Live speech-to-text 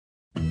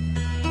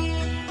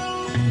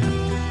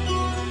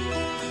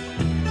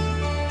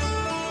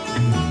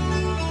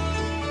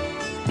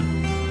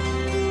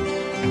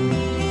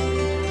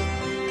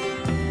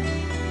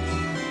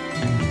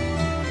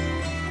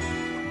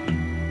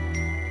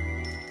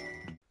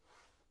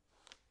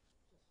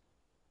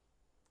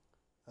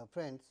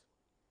Friends,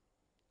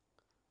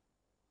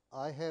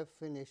 I have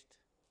finished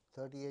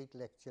 38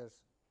 lectures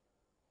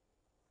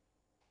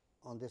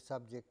on the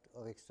subject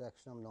of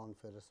extraction of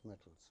non-ferrous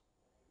metals.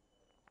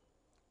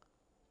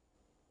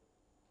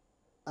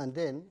 And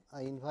then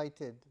I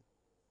invited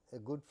a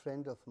good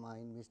friend of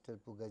mine, Mr.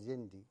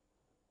 Pugajendi,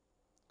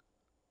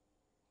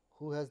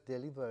 who has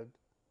delivered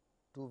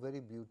two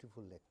very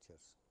beautiful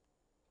lectures.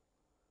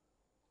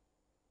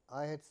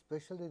 I had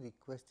specially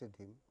requested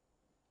him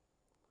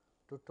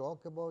to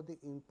talk about the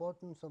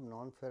importance of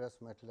non-ferrous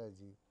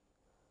metallurgy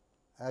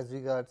as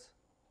regards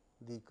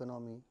the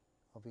economy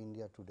of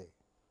India today,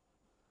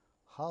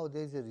 how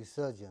there is a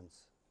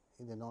resurgence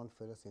in the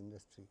non-ferrous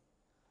industry,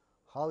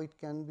 how it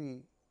can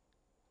be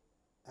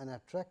an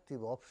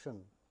attractive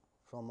option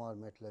from our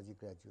metallurgy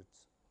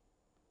graduates.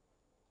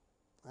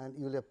 And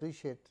you will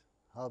appreciate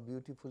how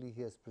beautifully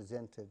he has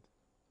presented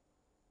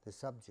the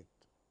subject.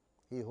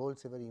 He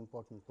holds a very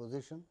important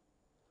position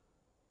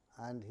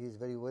and he is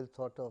very well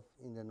thought of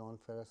in the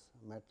non-ferrous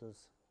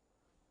metals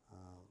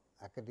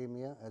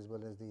academia as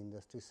well as the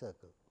industry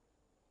circle.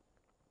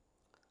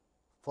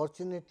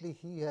 Fortunately,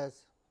 he has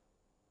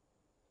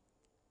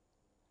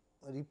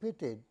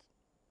repeated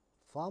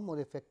far more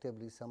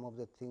effectively some of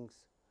the things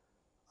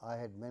I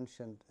had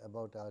mentioned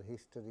about our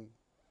history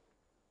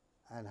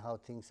and how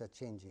things are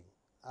changing.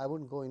 I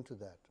would not go into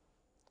that.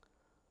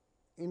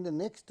 In the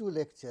next two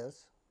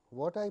lectures,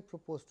 what I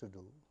propose to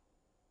do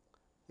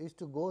is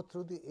to go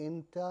through the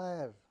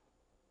entire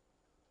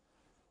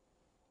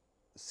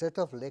set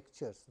of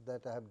lectures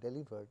that I have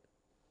delivered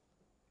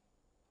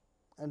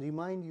and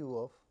remind you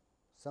of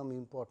some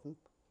important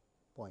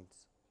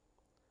points.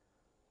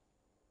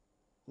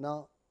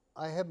 Now,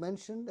 I have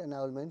mentioned and I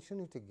will mention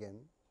it again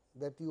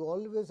that you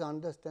always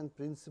understand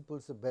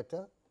principles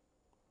better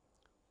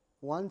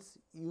once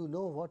you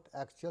know what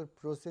actual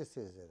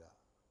processes there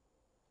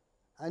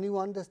are, and you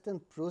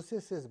understand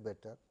processes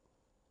better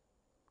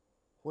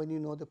when you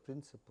know the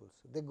principles.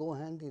 They go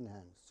hand in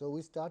hand. So,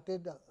 we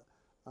started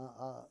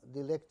the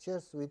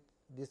lectures with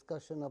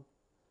discussion of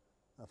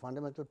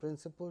fundamental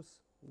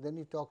principles, then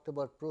we talked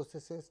about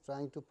processes,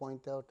 trying to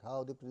point out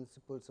how the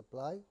principles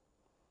apply,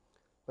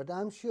 but I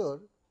am sure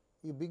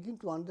you begin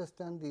to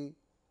understand the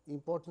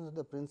importance of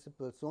the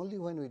principles only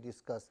when we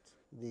discussed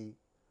the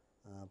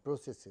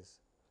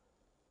processes.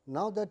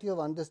 Now that you have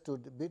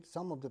understood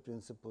some of the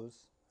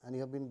principles and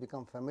you have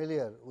become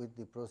familiar with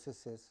the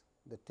processes,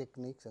 the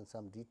techniques and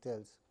some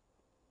details,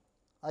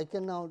 I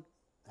can now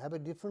have a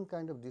different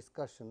kind of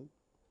discussion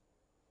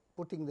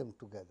putting them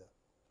together.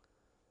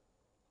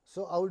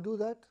 So, I will do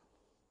that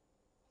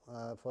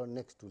for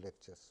next two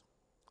lectures,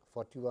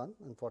 41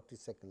 and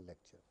 42nd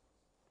lecture.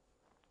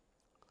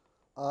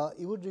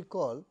 You would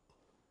recall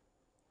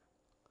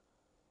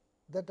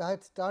that I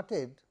had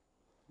started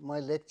my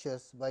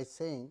lectures by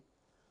saying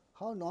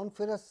how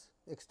non-ferrous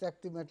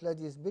extractive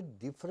metallurgy is a bit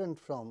different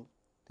from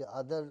the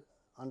other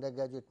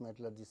undergraduate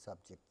metallurgy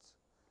subjects.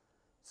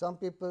 Some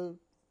people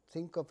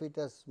think of it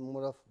as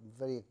more of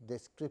very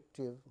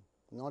descriptive,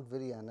 not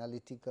very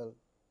analytical,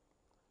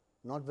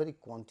 not very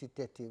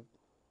quantitative.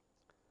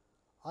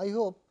 I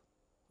hope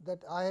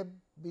that I have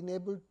been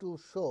able to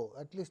show,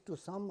 at least to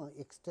some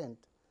extent,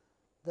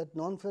 that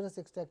non-ferrous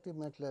extractive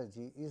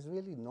metallurgy is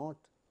really not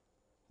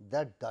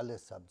that dull a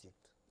subject.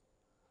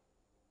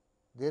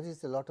 There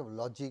is a lot of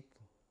logic,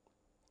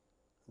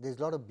 there is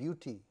a lot of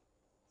beauty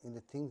in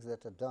the things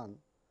that are done.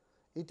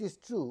 It is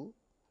true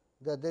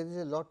that there is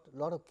a lot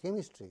of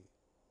chemistry,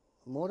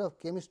 more of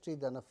chemistry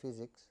than of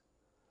physics,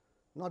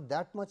 not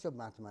that much of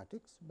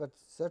mathematics, but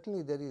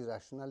certainly there is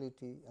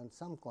rationality and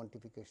some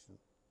quantification,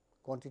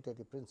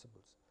 quantitative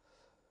principles.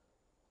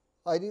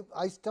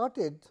 I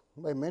started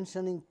by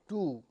mentioning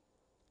two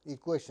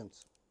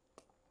equations,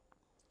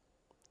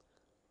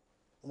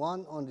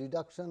 one on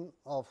reduction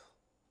of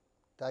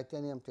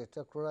titanium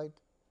tetrachloride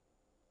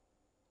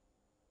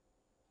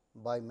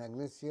by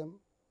magnesium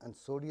and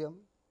sodium,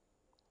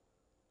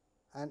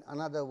 and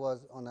another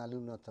was on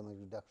aluminothermic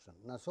reduction.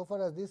 Now, so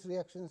far as this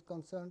reaction is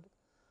concerned,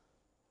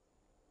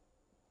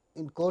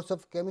 in course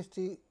of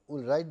chemistry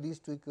we will write these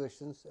two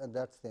equations and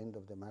that is the end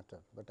of the matter.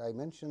 But I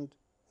mentioned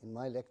in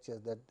my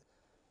lectures that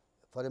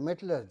for a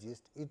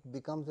metallurgist it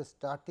becomes a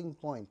starting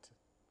point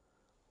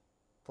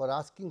for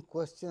asking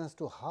questions as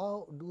to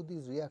how do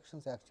these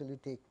reactions actually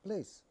take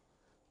place.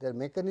 Their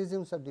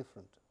mechanisms are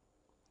different,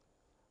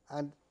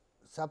 and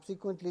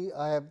subsequently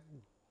I have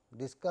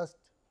discussed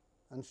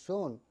and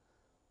shown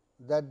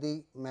that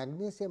the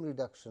magnesium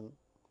reduction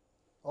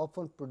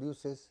often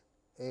produces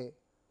a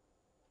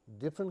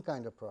different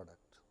kind of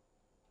product,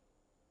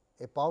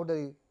 a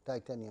powdery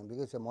titanium,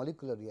 because it is a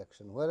molecular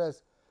reaction,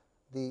 whereas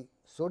the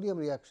sodium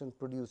reaction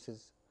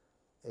produces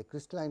a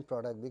crystalline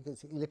product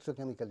because it is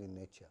electrochemical in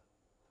nature.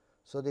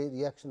 So, the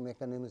reaction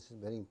mechanism is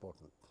very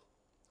important.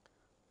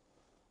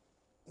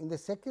 In the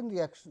second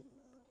reaction,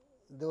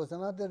 there was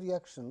another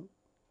reaction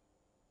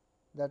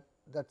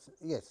that's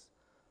yes,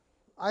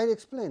 I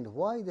explained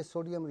why the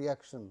sodium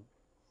reaction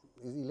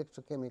is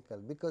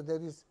electrochemical, because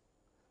there is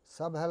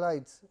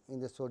subhalides in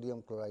the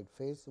sodium chloride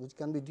phase which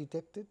can be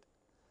detected,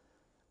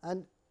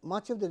 and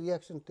much of the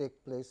reaction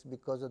take place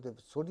because of the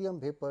sodium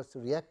vapors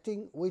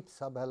reacting with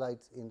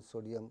subhalides in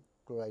sodium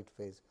chloride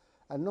phase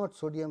and not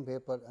sodium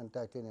vapor and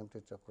titanium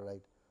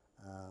tetrachloride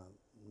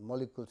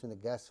molecules in a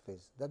gas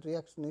phase. That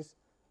reaction is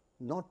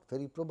not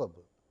very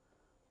probable,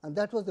 and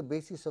that was the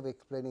basis of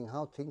explaining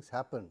how things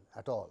happen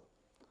at all.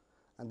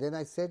 And then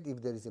I said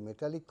if there is a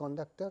metallic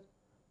conductor,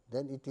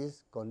 then it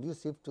is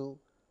conducive to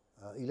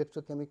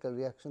electrochemical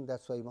reaction,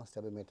 that is why you must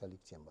have a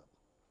metallic chamber.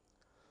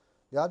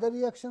 The other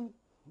reaction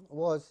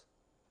was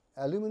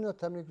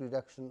aluminothermic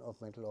reduction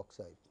of metal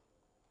oxide.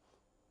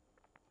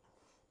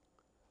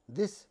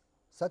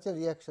 Such a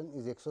reaction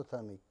is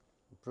exothermic,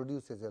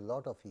 produces a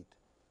lot of heat.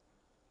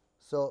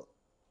 So,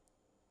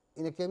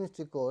 in a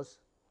chemistry course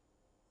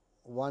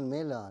one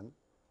may learn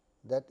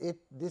that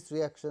this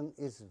reaction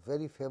is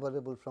very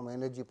favorable from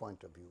energy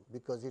point of view,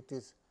 because it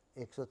is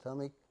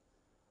exothermic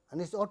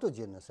and it is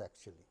autogenous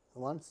actually.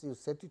 Once you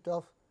set it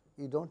off,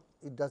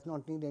 it does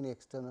not need any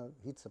external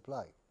heat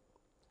supply.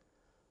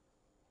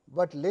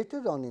 But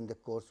later on in the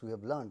course we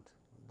have learnt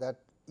that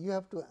you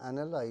have to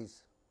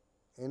analyze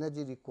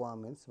energy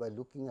requirements by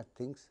looking at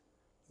things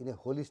in a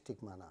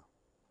holistic manner.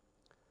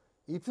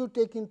 If you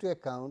take into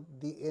account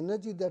the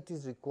energy that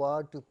is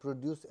required to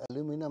produce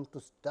aluminum to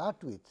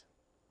start with,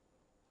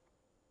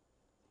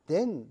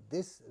 then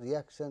this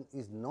reaction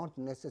is not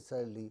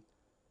necessarily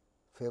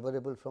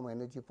favorable from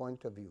energy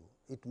point of view.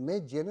 It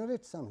may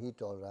generate some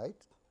heat, all right,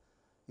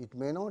 it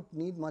may not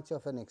need much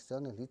of an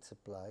external heat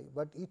supply,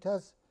 but it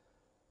has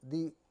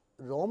the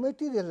raw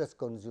material has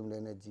consumed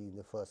energy in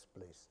the first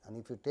place, and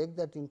if you take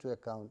that into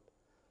account,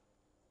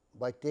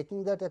 by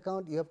taking that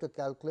account you have to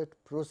calculate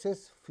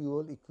process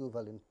fuel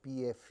equivalent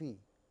PFE,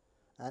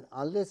 and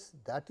unless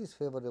that is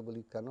favorable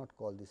you cannot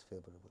call this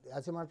favorable.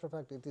 As a matter of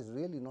fact, it is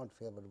really not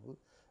favorable,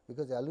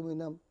 because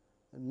aluminum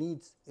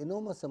needs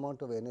enormous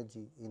amount of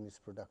energy in its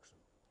production.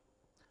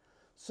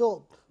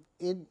 So,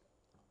 in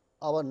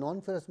our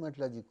non-ferrous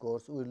metallurgy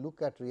course we will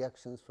look at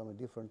reactions from a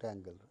different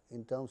angle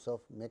in terms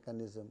of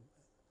mechanism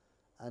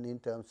and in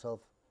terms of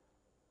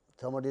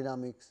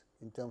thermodynamics,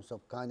 in terms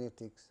of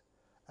kinetics,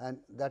 and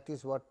that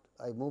is what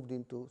I moved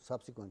into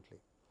subsequently.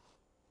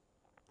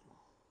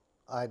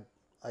 I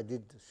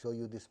did show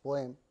you this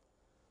poem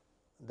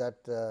that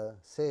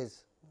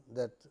says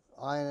that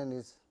iron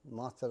is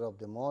master of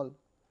them all,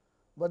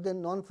 but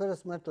then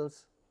non-ferrous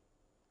metals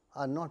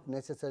are not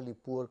necessarily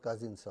poor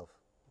cousins of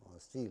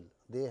steel.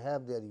 They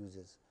have their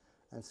uses,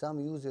 and some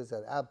uses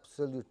are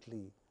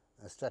absolutely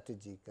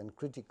strategic and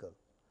critical.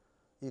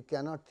 You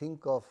cannot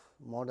think of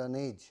modern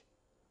age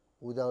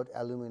without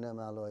aluminum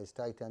alloys,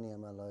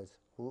 titanium alloys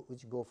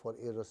which go for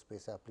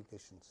aerospace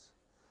applications.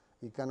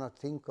 You cannot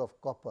think of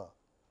copper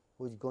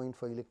which go in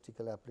for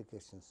electrical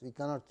applications. You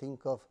cannot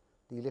think of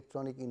the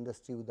electronic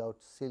industry without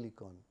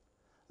silicon,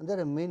 and there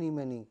are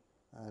many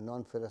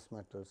non-ferrous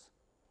metals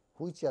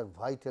which are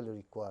vitally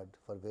required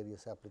for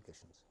various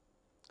applications.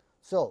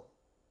 So,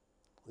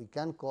 we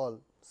can call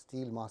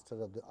steel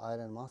master of the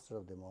iron master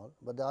of them all,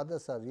 but the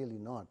others are really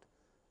not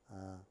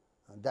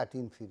that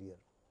inferior.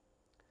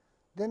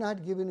 Then I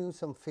had given you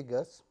some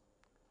figures,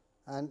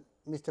 and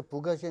Mr.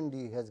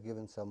 Pugachendi has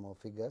given some more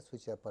figures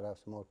which are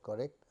perhaps more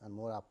correct and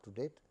more up to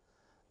date.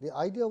 The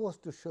idea was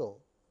to show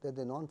that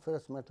the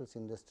non-ferrous metals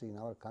industry in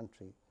our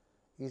country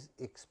is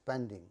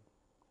expanding,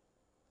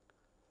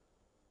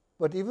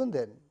 but even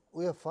then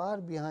we are far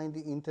behind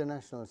the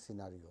international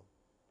scenario,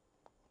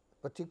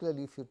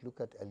 particularly if you look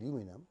at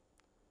aluminum,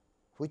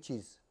 which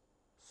is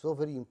so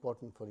very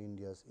important for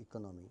India's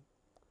economy,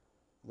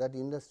 that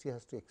industry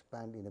has to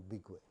expand in a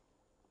big way,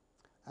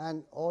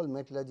 and all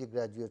metallurgy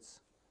graduates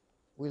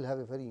will have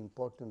a very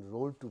important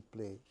role to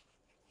play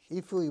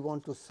if we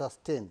want to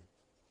sustain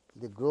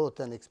the growth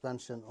and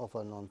expansion of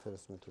our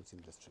non-ferrous metals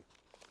industry.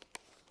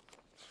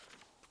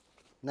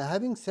 Now,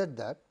 having said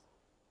that,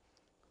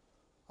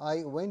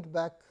 I went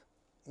back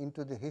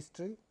into the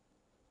history,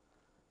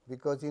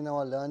 because in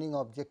our learning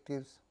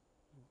objectives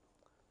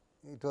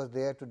it was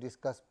there to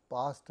discuss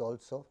past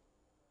also.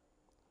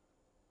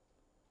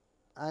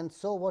 And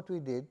so, what we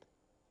did,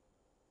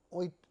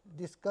 we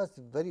discussed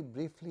very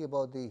briefly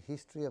about the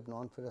history of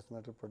non-ferrous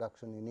metal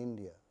production in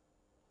India,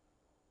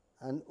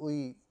 and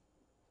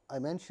I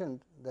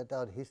mentioned that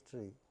our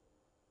history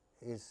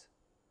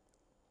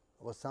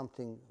was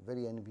something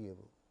very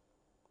enviable.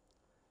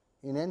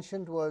 In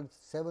ancient world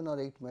 7 or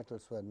 8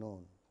 metals were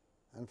known,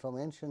 and from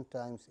ancient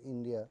times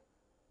India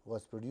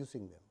was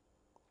producing them.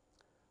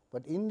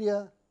 But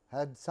India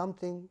had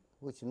something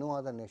which no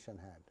other nation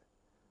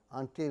had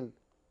until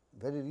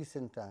very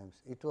recent times.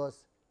 It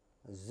was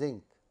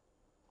zinc.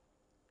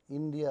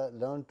 India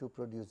learned to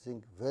produce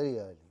zinc very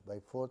early, by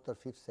 4th or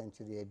 5th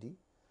century AD,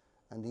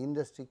 and the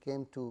industry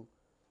came to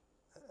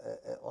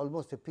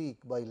almost a peak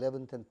by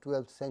 11th and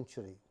 12th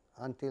century,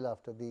 until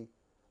after the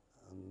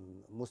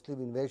Muslim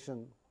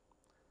invasion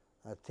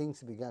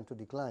things began to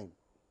decline.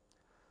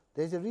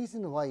 There is a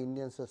reason why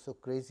Indians are so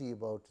crazy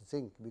about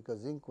zinc,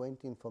 because zinc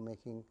went in for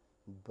making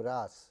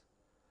brass,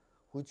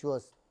 which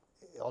was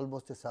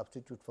almost a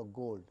substitute for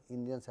gold.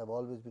 Indians have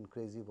always been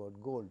crazy about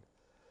gold.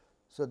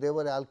 So, there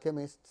were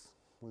alchemists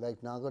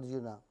like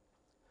Nagarjuna,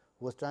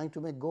 who was trying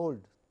to make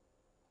gold,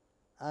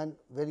 and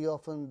very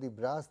often the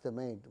brass they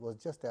made was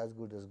just as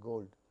good as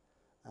gold.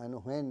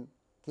 And when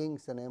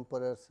kings and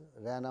emperors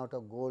ran out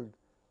of gold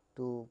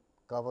to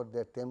cover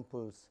their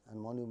temples and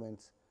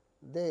monuments,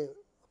 they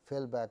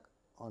fell back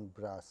on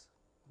brass.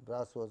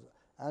 Brass was,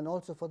 and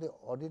also for the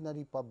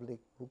ordinary public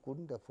who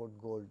couldn't afford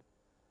gold,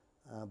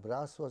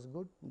 brass was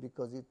good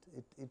because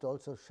it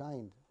also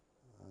shined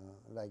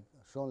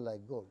shone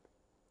like gold.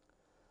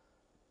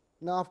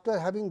 Now, after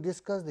having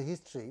discussed the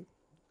history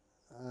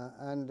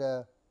and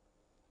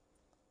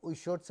we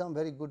showed some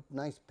very good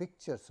nice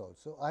pictures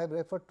also, I have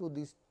referred to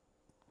these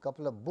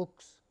couple of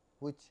books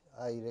which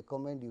I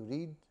recommend you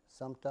read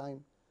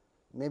sometime,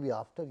 maybe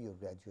after your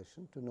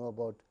graduation, to know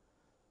about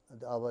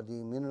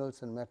the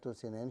minerals and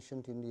metals in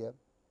ancient India.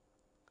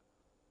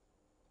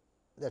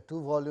 There are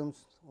 2 volumes.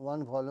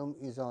 One volume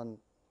is on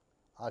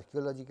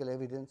archaeological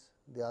evidence,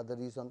 the other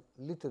is on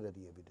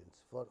literary evidence.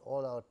 For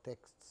all our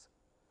texts,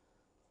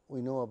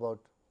 we know about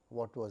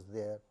what was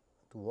there,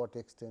 to what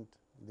extent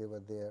they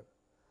were there.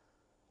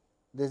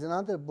 There is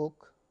another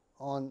book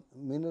on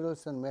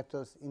minerals and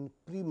metals in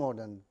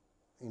pre-modern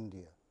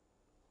India,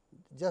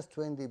 just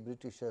when the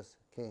Britishers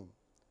came.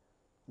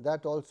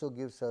 That also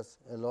gives us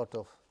a lot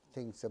of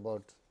things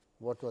about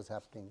what was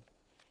happening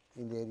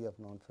in the area of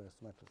non-ferrous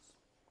metals.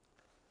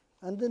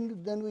 And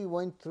then we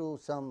went through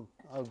some,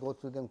 I will go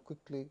through them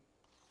quickly,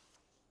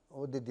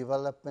 over the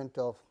development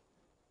of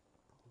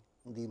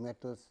the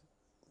metals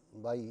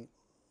by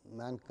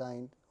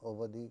mankind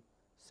over the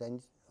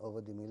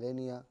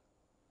millennia.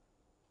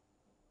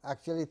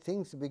 Actually,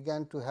 things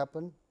began to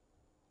happen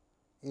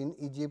in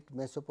Egypt,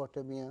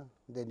 Mesopotamia,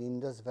 then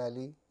Indus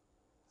Valley,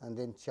 and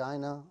then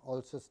China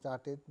also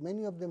started.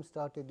 Many of them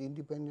started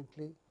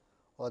independently,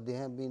 or they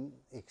have been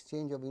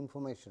exchange of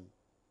information.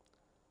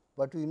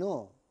 But we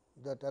know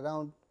that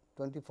around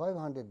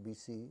 2500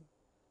 BC,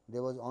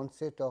 there was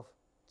onset of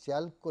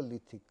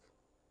Chalcolithic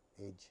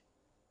age,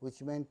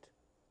 which meant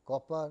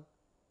copper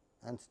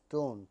and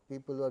stone.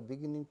 People were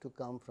beginning to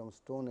come from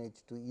Stone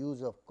Age to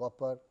use of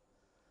copper,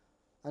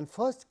 and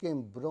first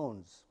came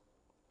bronze,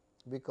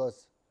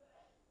 because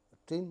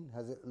tin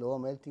has a lower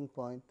melting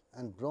point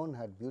and bronze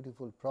had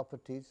beautiful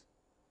properties.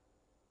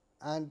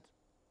 And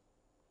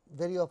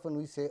very often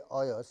we say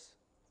Ayas,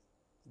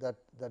 that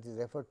is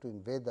referred to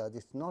in Vedas, it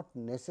is not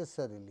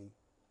necessarily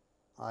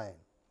iron.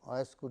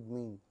 Ayas could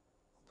mean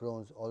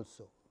bronze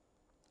also.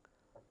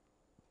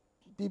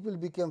 People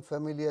became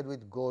familiar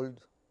with gold,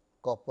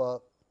 copper,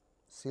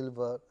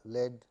 silver,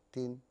 lead,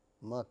 tin,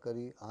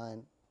 mercury,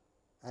 iron,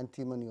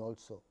 antimony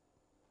also.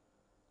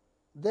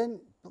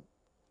 Then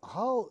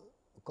how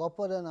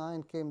copper and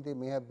iron came, they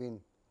may have been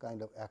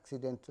kind of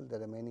accidental.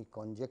 There are many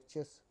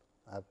conjectures,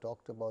 I have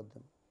talked about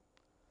them.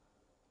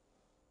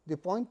 The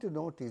point to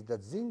note is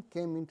that zinc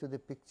came into the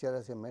picture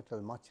as a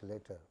metal much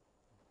later,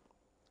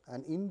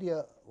 and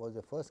India was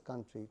the first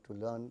country to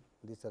learn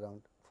this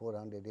around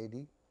 400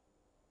 AD.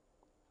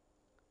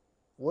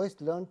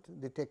 West learnt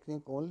the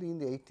technique only in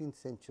the 18th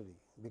century,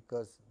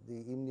 because the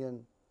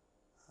Indian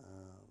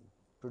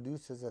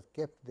producers have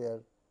kept their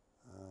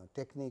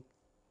technique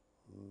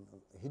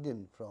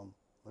hidden from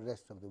the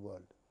rest of the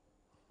world.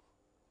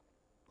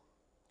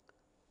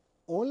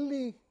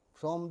 Only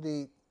from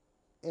the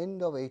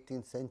end of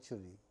 18th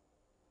century,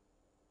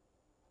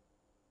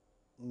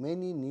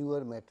 many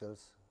newer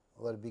metals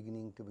were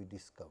beginning to be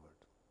discovered.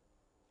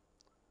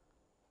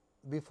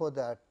 Before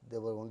that,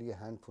 there were only a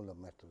handful of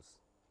metals,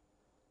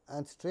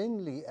 and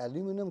strangely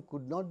aluminum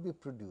could not be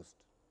produced.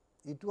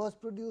 It was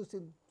produced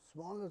in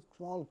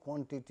small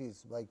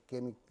quantities by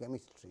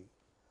chemistry,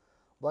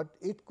 but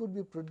it could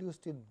be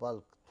produced in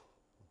bulk,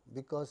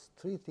 because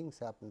 3 things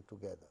happened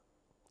together.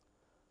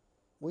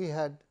 We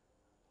had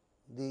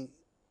the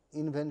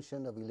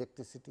invention of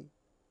electricity.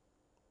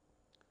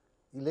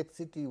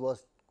 Electricity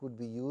could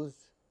be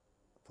used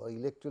for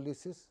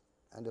electrolysis,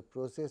 and the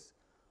process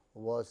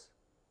was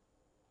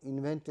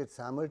invented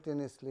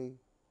simultaneously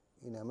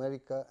in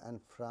America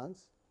and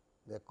France.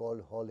 They are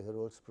called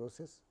Hall-Herold's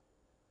process,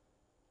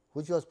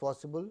 which was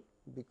possible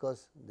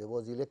because there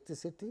was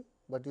electricity,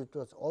 but it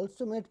was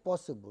also made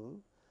possible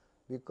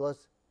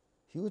because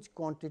huge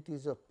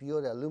quantities of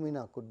pure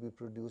alumina could be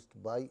produced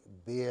by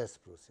Bayes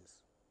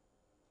process.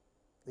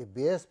 If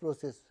Bayes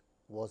process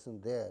was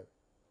not there,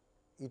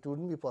 it would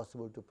not be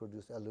possible to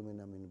produce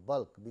aluminum in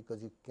bulk,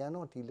 because you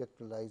cannot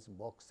electrolyze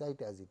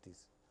bauxite as it is.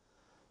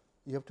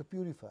 You have to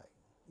purify,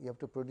 you have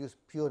to produce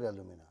pure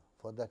alumina.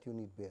 For that you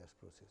need Bayes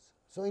process.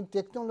 So, in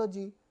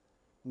technology,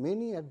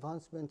 many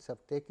advancements have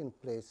taken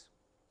place,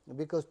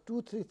 because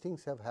 2-3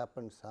 things have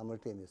happened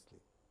simultaneously,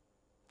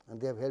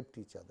 and they have helped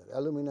each other.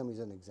 Aluminum is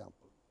an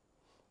example.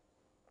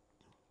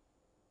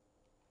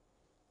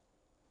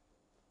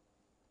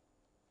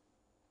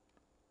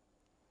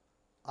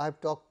 I have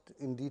talked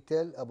in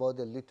detail about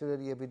the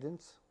literary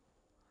evidence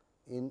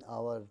in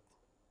our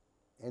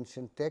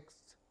ancient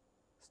texts,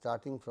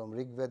 starting from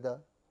Rig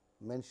Veda,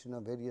 mention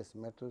of various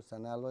metals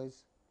and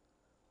alloys.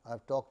 I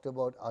have talked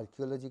about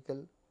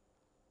archaeological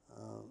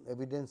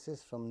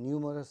evidences from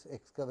numerous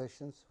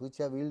excavations which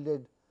have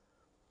yielded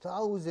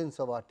thousands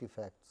of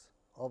artifacts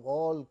of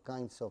all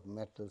kinds of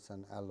metals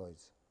and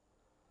alloys.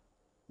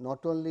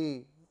 Not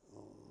only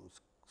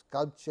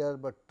sculpture,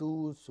 but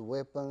tools,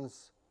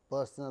 weapons,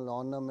 personal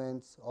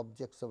ornaments,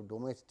 objects of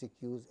domestic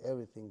use,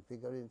 everything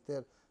figurines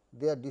there,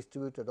 they are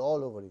distributed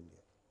all over India.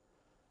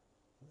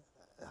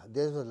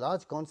 There is a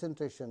large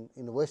concentration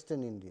in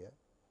western India,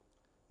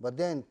 but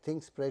then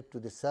things spread to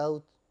the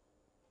south,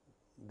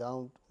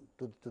 down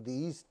to the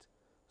east.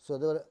 So,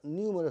 there were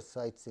numerous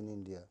sites in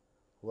India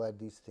where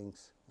these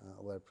things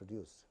were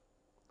produced.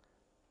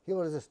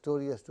 Here is a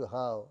story as to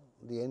how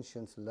the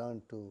ancients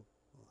learned to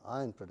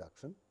iron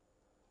production.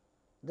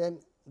 Then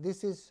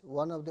this is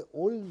one of the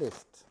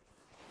oldest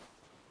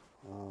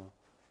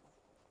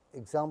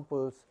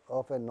examples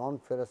of a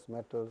non-ferrous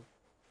metal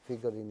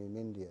figurine in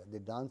India, the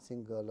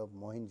dancing girl of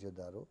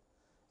Mohenjo-daro.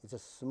 It is a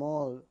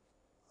small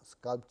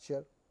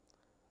sculpture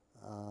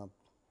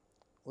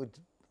with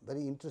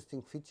very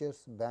interesting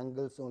features,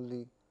 bangles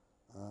only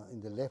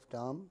in the left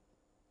arm.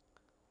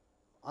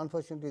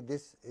 Unfortunately,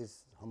 this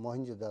is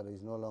Mohenjo-daro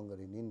is no longer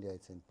in India,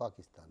 it is in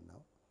Pakistan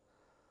now.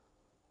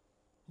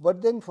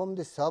 But then from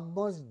the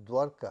submerged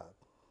Dwarka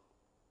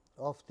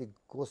of the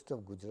coast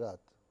of Gujarat,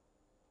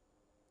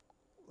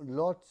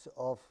 lots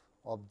of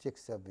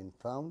objects have been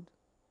found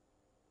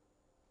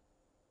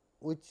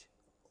which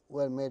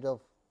were made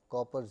of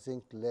copper,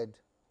 zinc, lead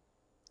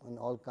and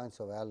all kinds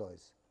of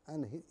alloys.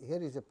 And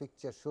here is a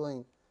picture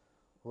showing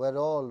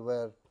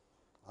where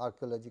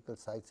archaeological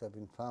sites have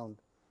been found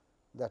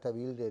that have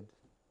yielded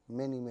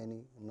many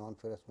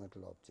non-ferrous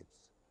metal objects.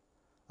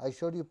 I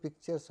showed you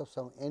pictures of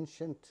some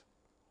ancient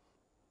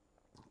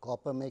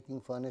copper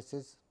making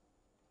furnaces,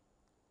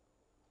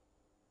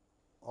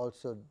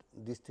 also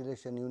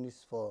distillation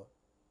units for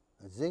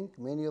zinc.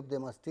 Many of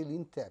them are still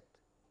intact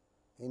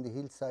in the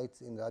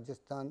hillsides in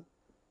Rajasthan,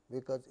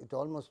 because it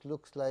almost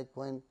looks like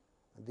when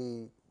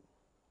the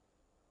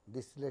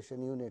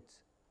distillation units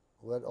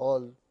were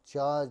all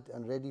charged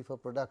and ready for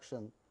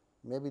production,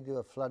 maybe they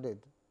were flooded,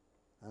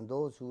 and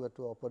those who were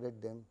to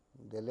operate them,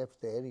 they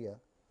left the area,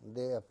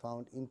 they are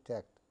found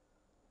intact.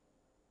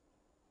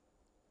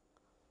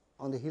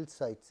 On the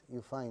hillsides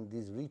you find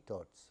these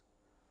retorts.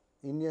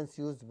 Indians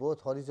used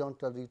both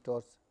horizontal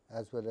retorts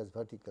as well as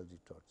vertical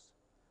retorts.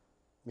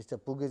 Mr.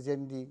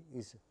 Pugezendi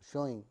is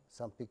showing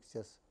some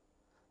pictures.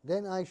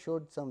 Then I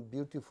showed some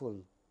beautiful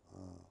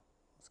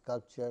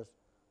sculptures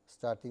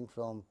starting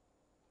from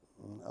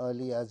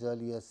as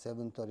early as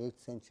 7th or 8th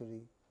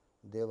century.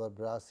 They were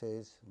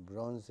brasses,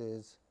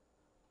 bronzes,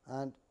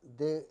 and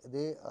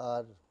they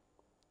are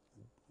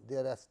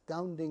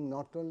astounding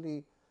not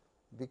only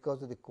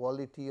because of the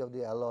quality of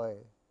the alloy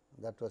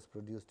that was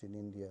produced in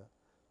India,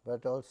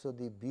 but also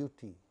the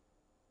beauty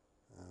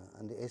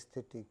and the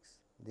aesthetics,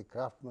 the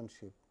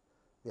craftsmanship,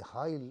 the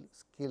high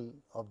skill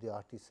of the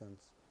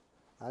artisans.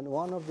 And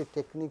one of the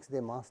techniques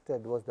they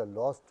mastered was the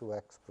lost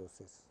wax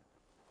process,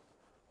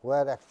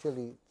 where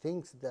actually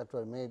things that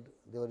were made,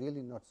 they were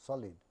really not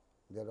solid,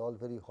 they are all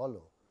very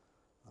hollow.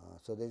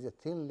 So, there is a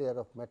thin layer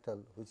of metal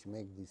which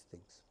make these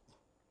things.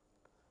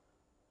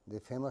 The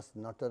famous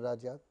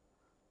Nataraja,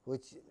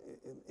 which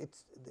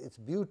its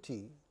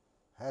beauty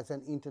has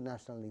an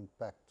international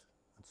impact,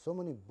 and so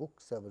many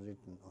books have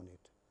written on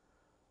it.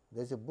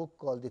 There is a book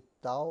called the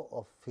Tao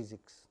of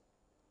Physics,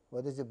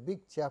 where there is a big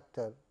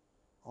chapter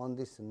on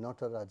this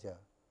Nataraja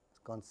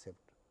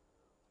concept,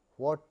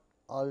 what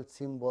all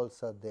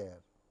symbols are there,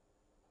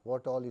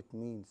 what all it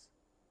means,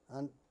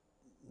 and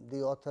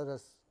the author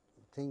has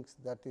thinks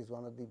that is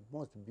one of the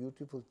most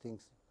beautiful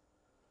things.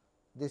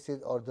 This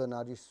is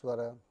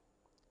Ardhanarishwara.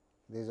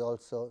 There is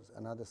also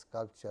another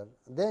sculpture.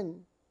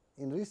 Then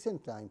in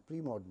recent time,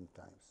 pre-modern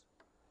times,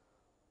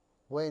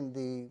 when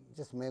the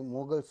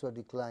Mughals were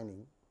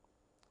declining,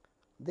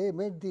 they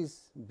made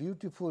this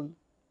beautiful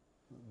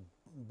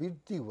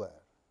birti ware.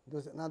 It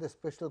was another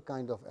special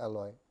kind of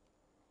alloy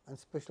and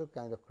special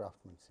kind of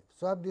craftsmanship.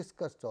 So, I have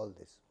discussed all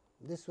this.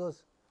 This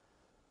was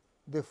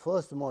the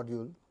first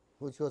module,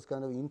 which was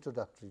kind of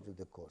introductory to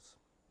the course.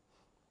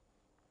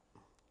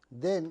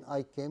 Then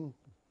I came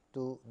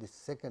to the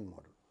second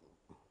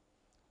module,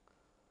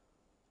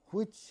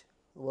 which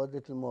was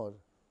little more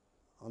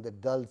on the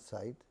dull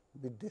side,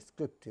 bit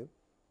descriptive,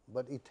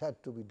 but it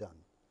had to be done.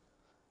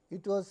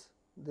 It was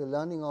the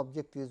learning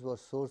objectives were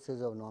sources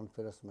of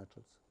non-ferrous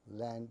metals,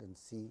 land and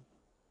sea,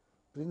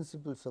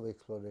 principles of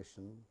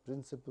exploration,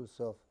 principles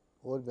of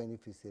ore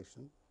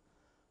beneficiation,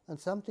 and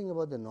something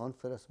about the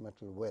non-ferrous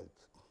metal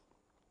wealth.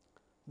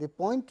 The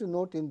point to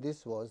note in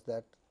this was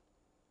that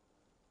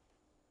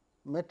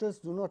metals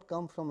do not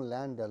come from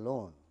land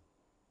alone.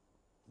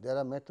 There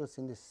are metals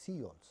in the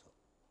sea also,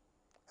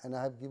 and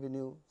I have given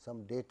you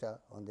some data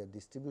on their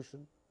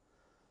distribution.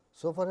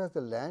 So far as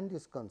the land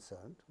is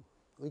concerned,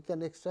 we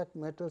can extract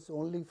metals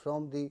only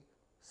from the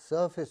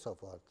surface of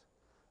earth.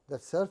 The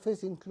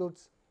surface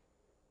includes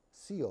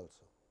sea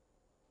also.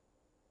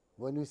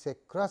 When we say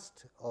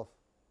crust of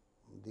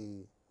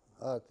the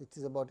earth, it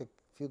is about a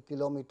few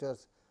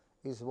kilometers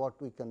is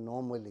what we can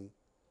normally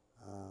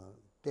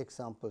take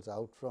samples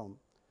out from.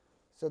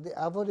 So, the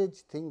average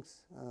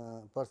things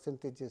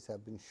percentages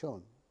have been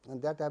shown,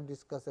 and that I have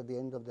discussed at the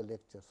end of the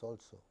lectures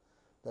also,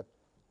 that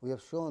we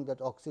have shown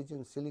that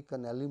oxygen,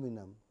 silicon,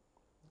 aluminum,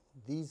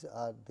 these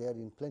are there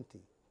in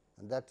plenty,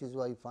 and that is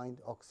why you find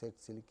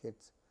oxides,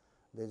 silicates.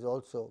 There is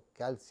also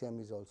calcium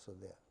is also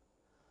there.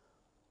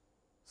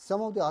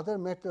 Some of the other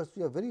metals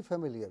we are very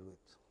familiar with,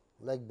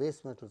 like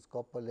base metals,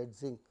 copper, lead,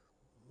 zinc,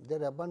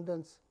 their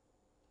abundance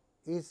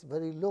is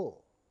very low.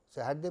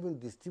 So, had they been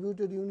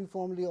distributed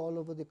uniformly all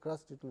over the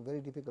crust, it will be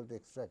very difficult to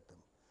extract them.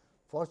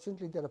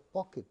 Fortunately, there are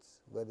pockets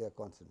where they are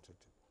concentrated.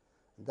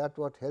 That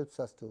what helps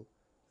us to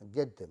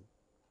get them,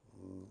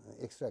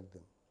 extract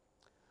them.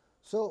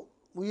 So,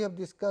 we have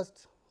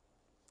discussed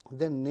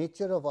the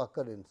nature of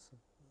occurrence,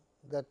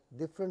 that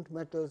different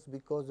metals,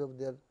 because of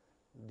their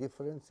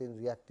difference in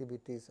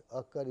reactivities,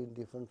 occur in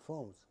different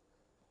forms.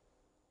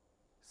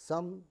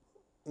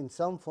 In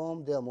some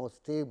form they are more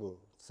stable,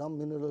 some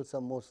minerals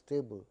are more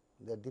stable,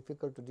 they are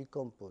difficult to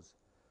decompose,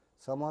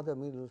 some other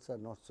minerals are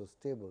not so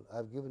stable. I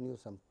have given you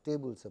some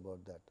tables about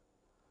that.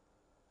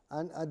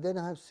 And then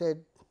I have said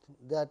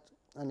that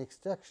an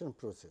extraction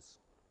process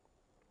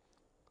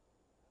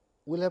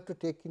will have to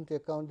take into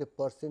account the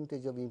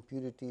percentage of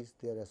impurities,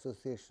 their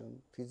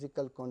association,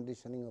 physical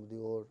conditioning of the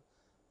ore,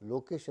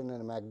 location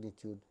and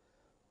magnitude,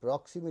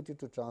 proximity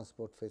to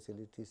transport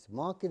facilities,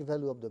 market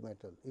value of the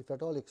metal if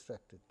at all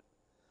extracted,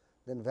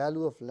 then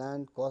value of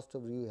land, cost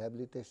of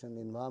rehabilitation,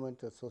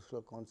 environmental,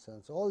 social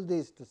concerns, all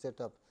these to set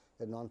up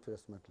a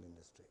non-ferrous metal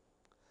industry.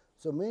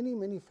 So,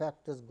 many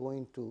factors go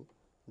into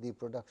the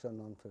production of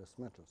non-ferrous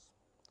metals.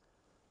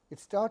 It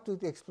starts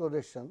with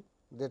exploration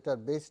that are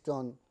based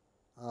on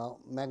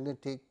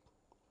magnetic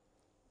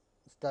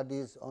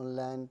studies on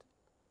land,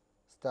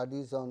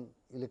 studies on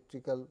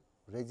electrical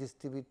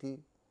resistivity.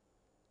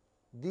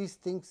 These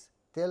things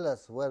tell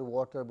us where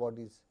water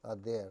bodies are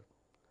there.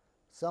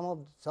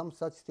 Some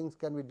such things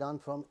can be done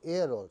from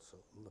air also.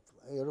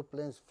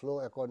 Aeroplanes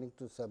fly according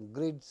to some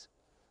grids,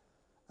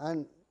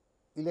 and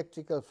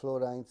electrical flow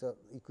lines or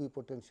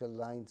equipotential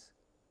lines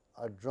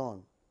are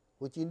drawn,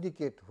 which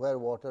indicate where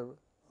water,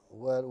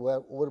 where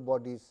ore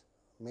bodies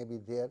may be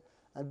there,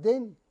 and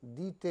then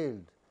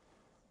detailed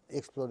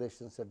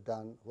explorations are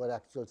done where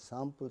actual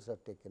samples are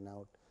taken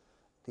out,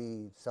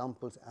 the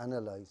samples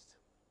analyzed.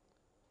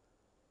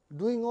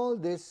 Doing all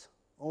this,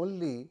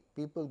 only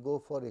people go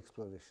for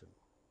exploration.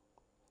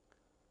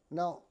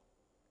 Now,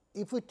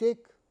 if we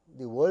take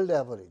the world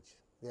average,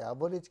 the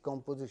average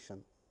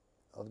composition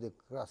of the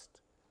crust,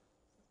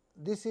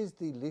 this is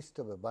the list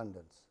of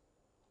abundance.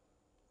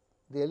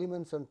 The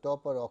elements on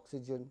top are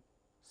oxygen,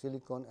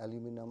 silicon,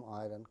 aluminum,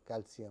 iron,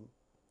 calcium,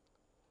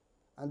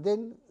 and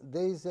then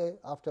there is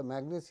after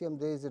magnesium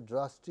there is a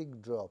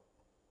drastic drop,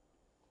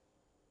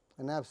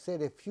 and I have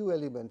said a few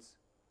elements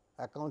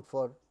account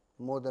for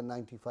more than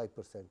 95%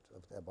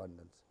 of the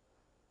abundance.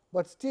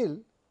 But still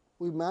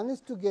we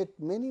managed to get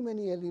many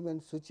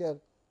elements which are,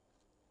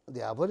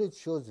 the average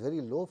shows very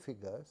low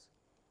figures,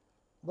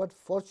 but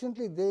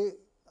fortunately they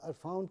are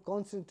found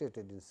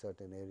concentrated in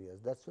certain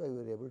areas. That is why we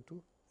were able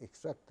to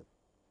extract them.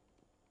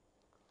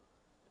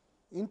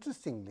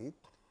 Interestingly,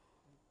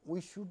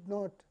 we should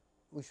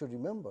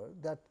remember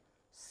that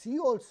sea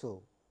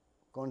also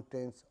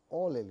contains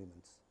all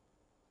elements,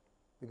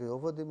 because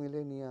over the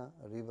millennia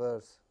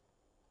rivers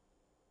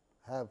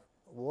have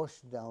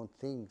washed down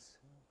things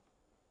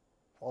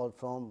all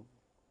from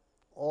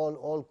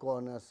all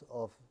corners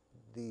of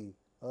the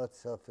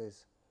earth's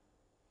surface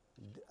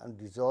and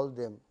dissolve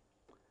them.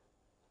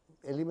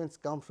 Elements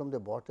come from the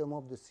bottom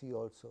of the sea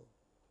also,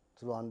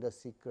 through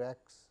undersea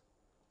cracks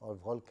or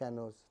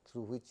volcanoes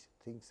through which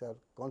things are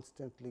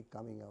constantly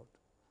coming out.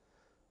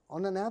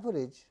 On an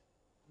average,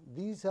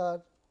 these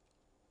are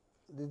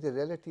the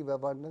relative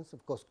abundance.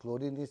 Of course,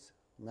 chlorine is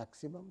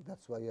maximum, that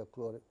is why you have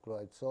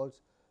chloride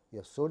salts. You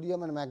have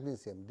sodium and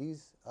magnesium,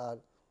 these are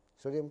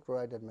sodium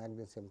chloride and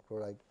magnesium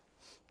chloride.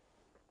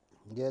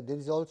 There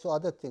is also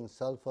other things,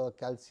 sulfur,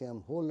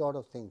 calcium, whole lot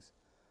of things.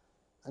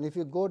 And if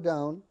you go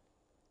down,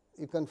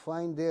 you can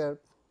find there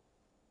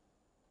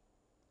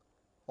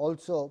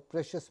also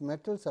precious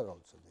metals are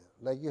also there,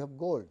 like you have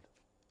gold,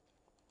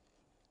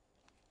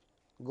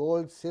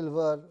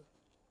 silver,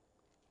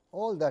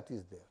 all that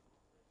is there.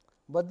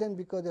 But then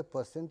because the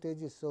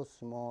percentage is so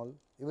small,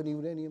 even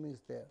uranium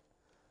is there,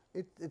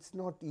 it is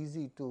not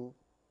easy to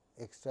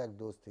extract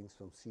those things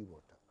from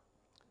seawater.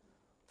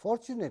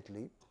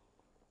 Fortunately,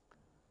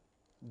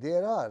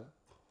 there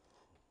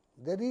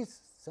is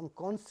some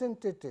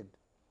concentrated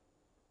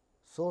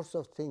source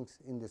of things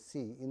in the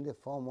sea in the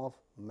form of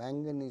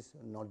manganese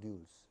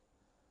nodules,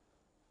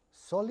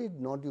 solid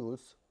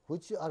nodules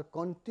which are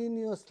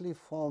continuously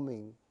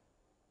forming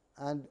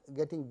and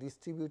getting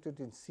distributed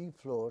in sea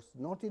floors,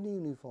 not in a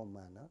uniform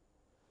manner.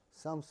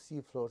 Some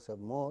sea floors have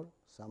more,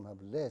 some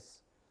have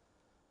less.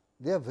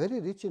 They are very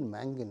rich in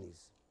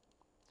manganese,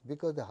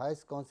 because the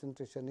highest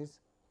concentration is,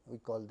 we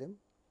call them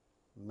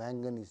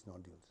manganese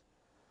nodules.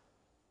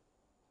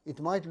 It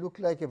might look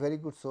like a very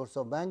good source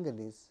of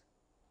manganese,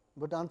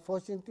 but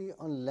unfortunately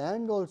on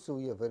land also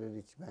we have very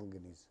rich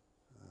manganese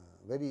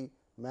very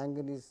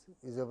manganese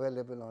is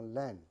available on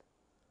land.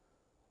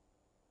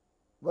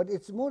 But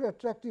it is more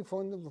attractive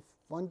from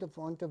the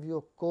point of view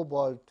of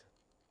cobalt,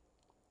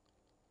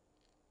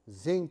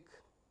 zinc,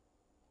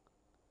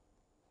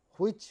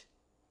 which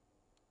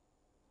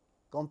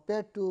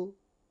compared to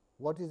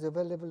what is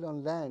available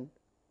on land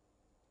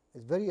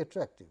is very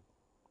attractive,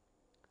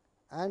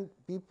 and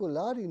people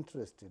are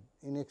interested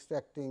in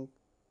extracting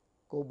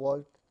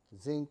cobalt,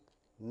 zinc,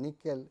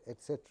 nickel,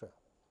 etc.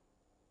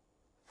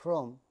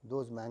 from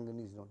those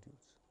manganese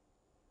nodules.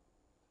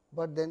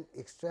 But then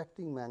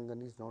extracting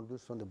manganese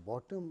nodules from the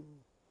bottom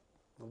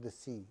of the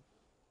sea,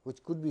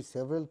 which could be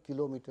several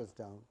kilometers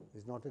down,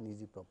 is not an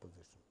easy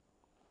proposition.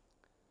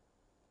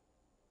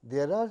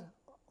 There are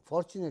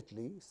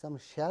fortunately some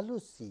shallow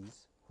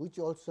seas which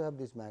also have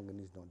these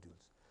manganese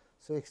nodules.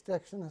 So,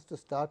 extraction has to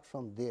start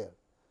from there.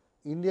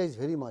 India is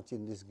very much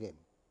in this game.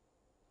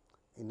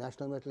 In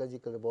National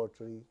Metallurgical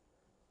Laboratory,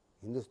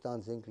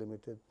 Hindustan Zinc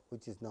Limited,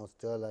 which is now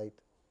Sterlite,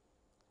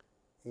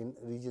 in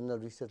Regional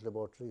Research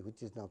Laboratory,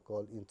 which is now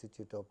called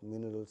Institute of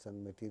Minerals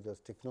and Materials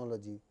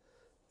Technology,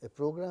 a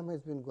program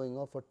has been going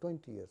on for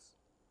 20 years,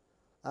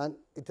 and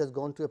it has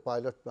gone to a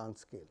pilot plant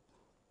scale.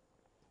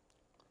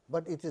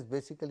 But it is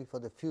basically for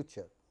the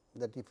future,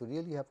 that if you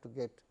really have to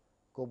get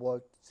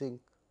cobalt,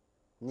 zinc,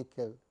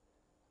 nickel,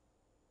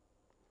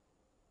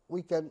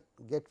 we can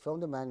get from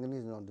the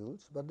manganese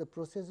nodules, but the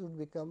process would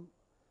become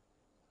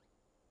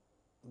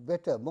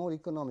better, more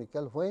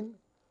economical when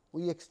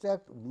we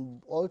extract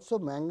also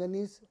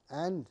manganese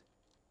and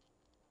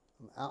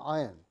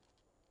iron,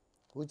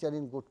 which are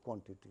in good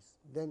quantities.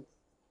 Then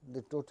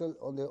the total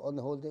on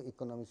the whole, the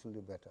economics will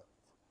be better.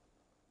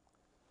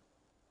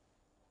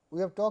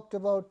 We have talked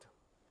about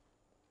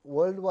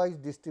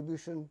worldwide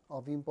distribution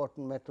of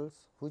important metals,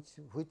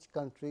 which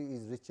country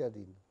is richer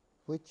in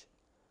which.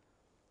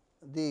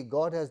 The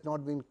God has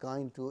not been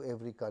kind to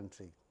every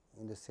country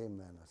in the same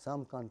manner.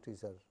 Some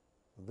countries are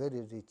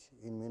very rich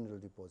in mineral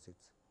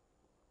deposits.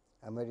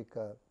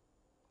 America,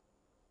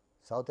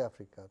 South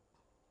Africa,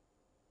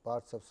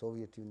 parts of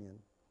Soviet Union,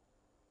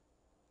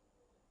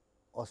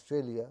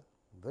 Australia,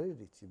 very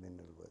rich in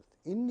mineral wealth.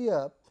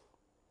 India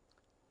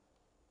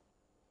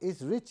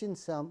is rich in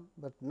some,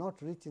 but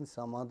not rich in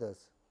some others.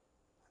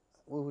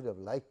 We would have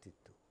liked it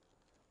to.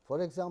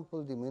 For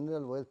example, the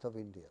mineral wealth of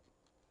India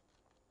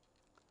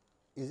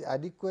is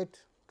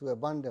adequate to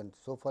abundant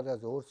so far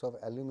as ores of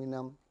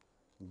aluminum,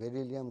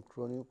 beryllium,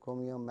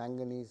 chromium,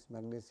 manganese,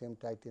 magnesium,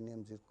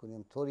 titanium,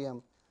 zirconium,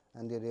 thorium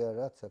and the rare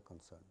earths are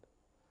concerned.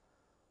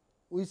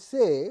 We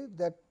say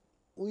that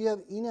we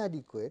have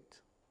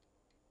inadequate,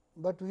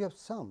 but we have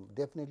some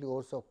definitely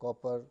ores of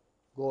copper,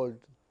 gold.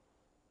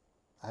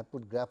 I have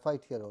put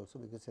graphite here also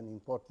because it is an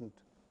important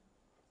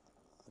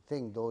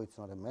thing, though it is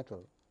not a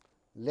metal.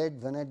 Lead,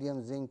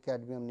 vanadium, zinc,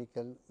 cadmium,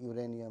 nickel,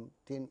 uranium,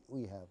 tin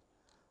we have.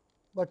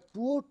 But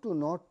poor to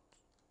not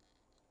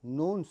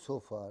known so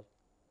far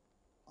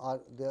are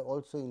they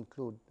also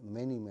include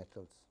many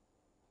metals,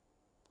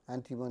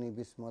 antimony,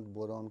 bismuth,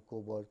 boron,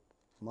 cobalt,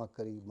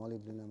 mercury,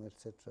 molybdenum,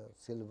 etc.,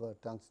 silver,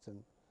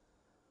 tungsten,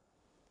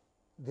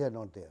 they are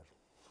not there.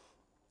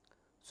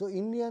 So,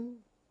 Indian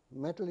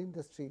metal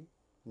industry,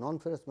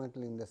 non-ferrous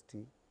metal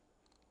industry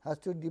has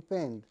to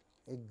depend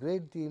a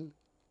great deal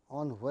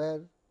on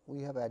where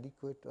we have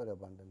adequate or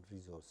abundant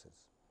resources.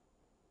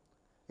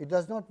 It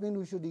does not mean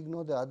we should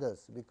ignore the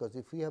others, because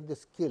if we have the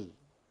skill,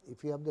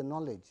 if we have the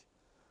knowledge,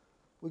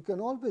 we can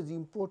always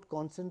import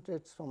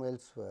concentrates from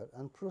elsewhere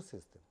and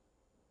process them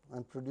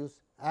and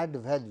produce add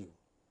value.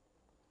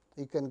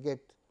 You can get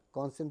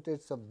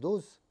concentrates of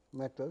those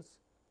metals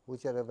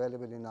which are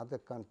available in other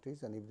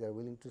countries, and if they are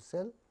willing to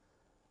sell,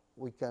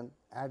 we can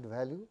add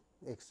value,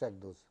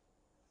 extract those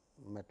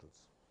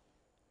metals.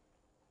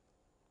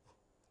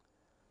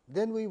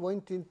 Then we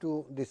went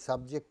into the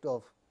subject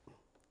of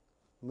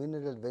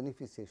mineral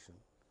beneficiation,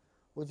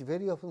 which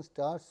very often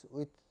starts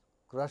with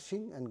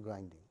crushing and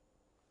grinding.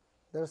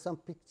 There are some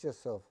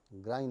pictures of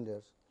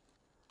grinders.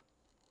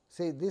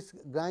 Say this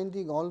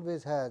grinding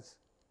always has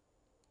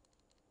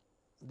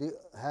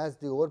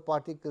the ore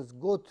particles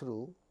go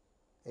through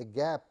a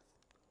gap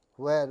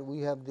where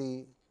we have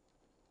the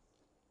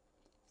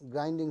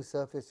grinding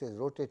surfaces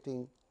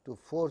rotating to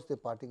force the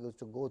particles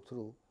to go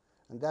through,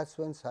 and that is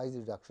when size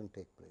reduction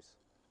takes place.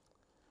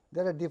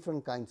 There are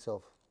different kinds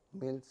of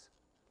mills.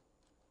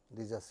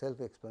 These are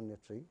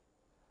self-explanatory,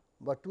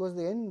 but towards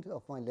the end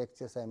of my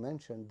lectures I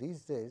mentioned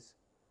these days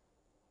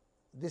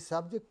the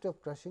subject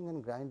of crushing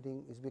and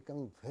grinding is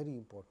becoming very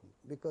important,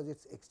 because it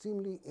is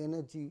extremely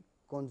energy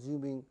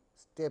consuming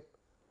step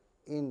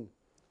in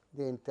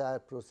the entire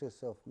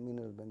process of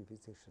mineral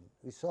beneficiation.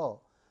 We saw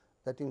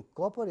that in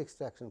copper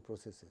extraction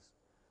processes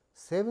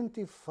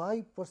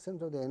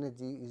 75% of the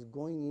energy is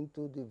going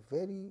into the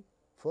very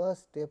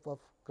first step of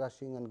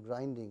crushing and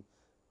grinding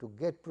to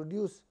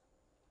produce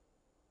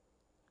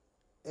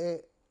a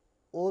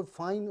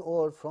fine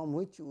ore from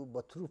which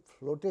through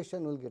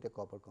flotation will get a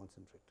copper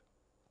concentrate.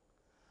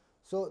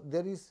 So,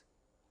 there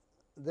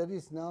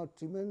is now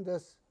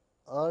tremendous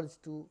urge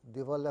to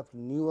develop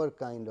newer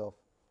kind of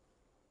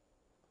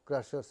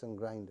crushers and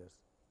grinders,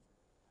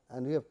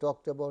 and we have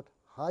talked about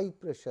high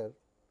pressure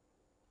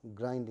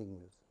grinding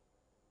mills,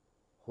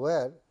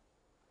 where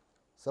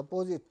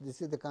suppose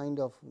this is the kind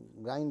of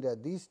grinder,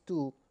 these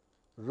two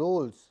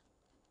rolls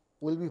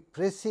will be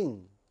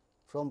pressing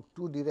from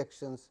two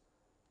directions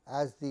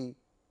as the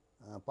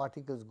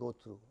particles go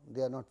through,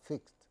 they are not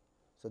fixed.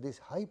 So, these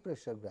high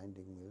pressure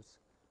grinding mills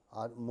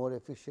are more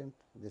efficient,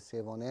 they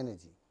save on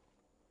energy.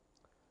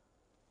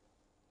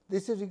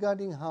 This is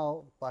regarding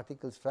how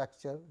particles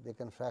fracture, they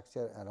can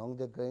fracture along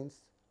the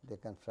grains, they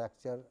can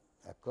fracture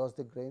across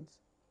the grains.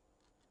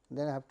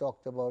 Then I have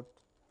talked about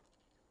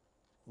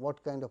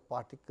what kind of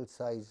particle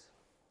size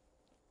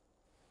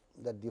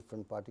that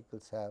different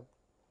particles have.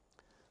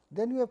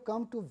 Then we have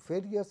come to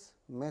various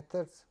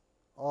methods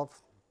of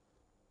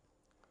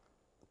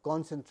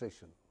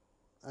concentration,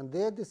 and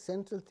there the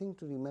central thing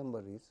to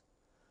remember is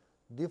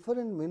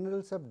different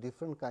minerals have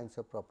different kinds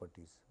of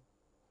properties.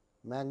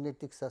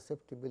 Magnetic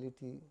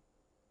susceptibility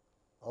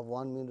of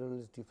one mineral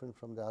is different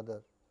from the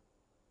other,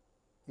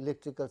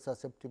 electrical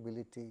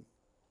susceptibility,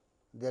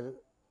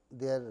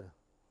 their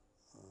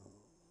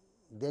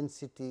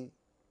density,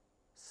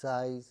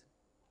 size,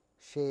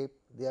 shape,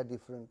 they are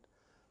different.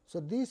 So,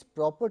 these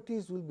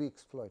properties will be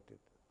exploited.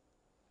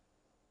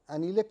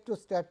 An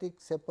electrostatic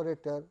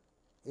separator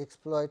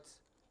exploits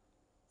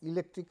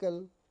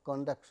electrical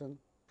conduction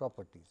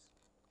properties.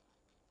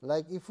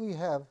 Like if we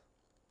have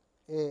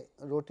a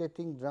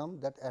rotating drum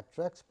that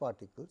attracts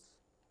particles,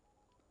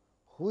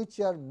 which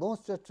are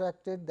most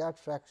attracted, that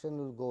fraction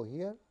will go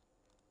here.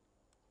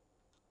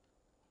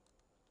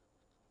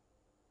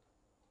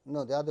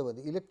 No, the other way,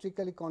 the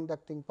electrically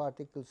conducting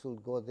particles will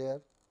go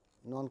there,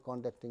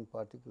 non-conducting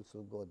particles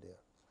will go there.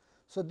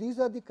 So, these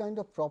are the kind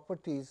of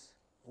properties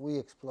we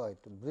exploit,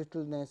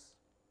 brittleness,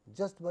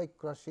 just by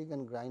crushing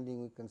and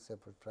grinding we can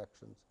separate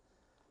fractions,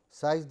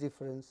 size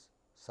difference,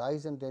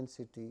 size and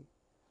density,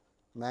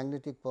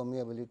 magnetic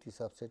permeability,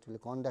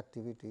 susceptibility,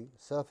 conductivity,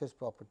 surface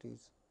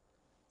properties,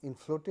 in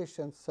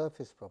flotation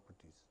surface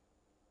properties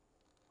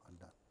are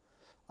done.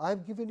 I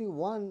have given you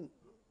one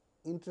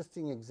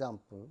interesting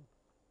example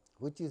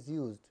which is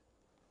used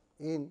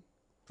in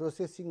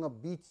processing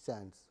of beach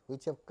sands,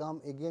 which have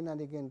come again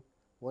and again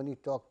when we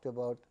talked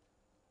about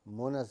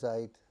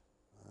monazite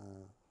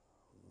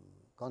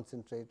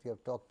concentrate, we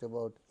have talked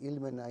about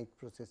ilmenite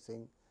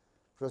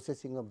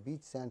processing of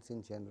beach sands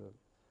in general.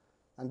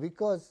 And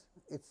because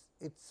it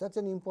is such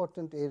an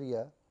important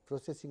area,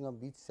 processing of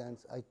beach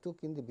sands, I took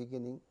in the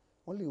beginning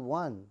only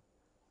one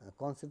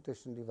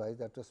concentration device,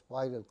 that was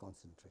spiral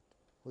concentrate,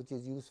 which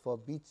is used for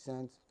beach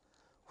sands,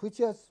 which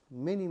has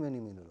many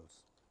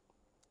minerals,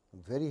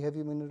 very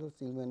heavy minerals,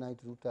 ilmenite,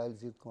 rutile,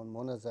 zircon,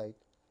 monazite,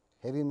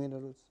 heavy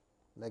minerals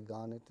like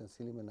garnet and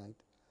sillimanite,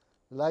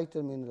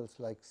 lighter minerals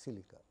like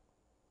silica.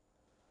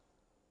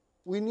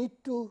 We need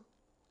to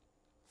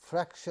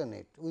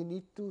fractionate, we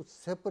need to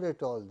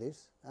separate all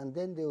this, and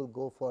then they will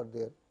go for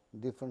their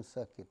different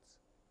circuits.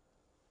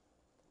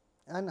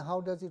 And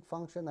how does it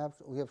function?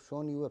 We have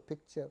shown you a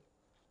picture.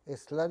 A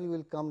slurry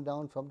will come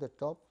down from the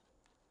top,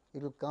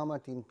 it will come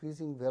at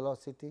increasing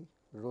velocity,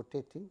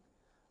 rotating,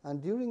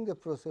 and during the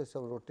process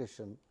of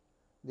rotation,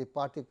 the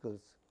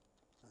particles,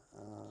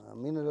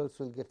 minerals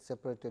will get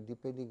separated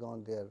depending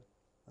on their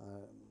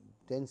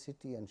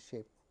density and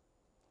shape.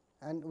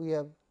 And we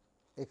have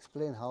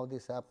explained how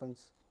this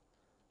happens,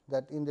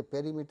 that in the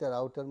perimeter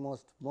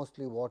outermost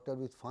mostly water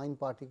with fine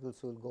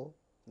particles will go,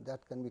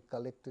 that can be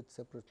collected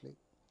separately.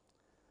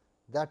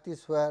 That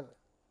is where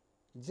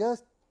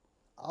just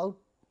out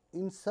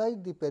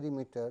inside the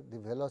perimeter the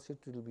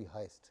velocity will be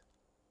highest,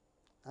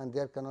 and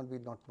there cannot be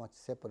not much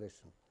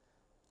separation.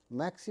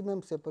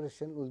 Maximum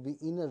separation will be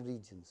inner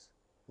regions,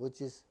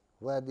 which is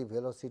where the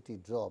velocity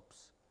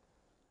drops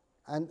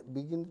and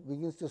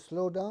begins to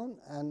slow down,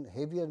 and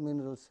heavier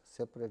minerals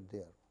separate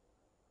there.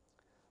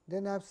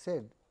 Then I have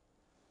said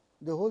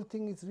the whole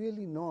thing is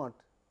really not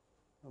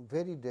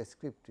very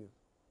descriptive.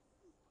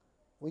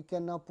 We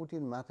can now put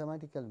in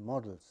mathematical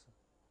models,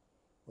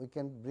 we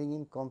can bring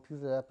in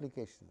computer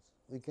applications,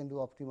 we can do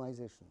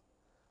optimization,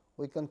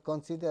 we can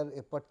consider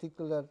a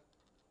particular,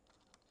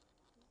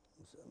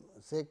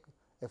 say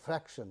a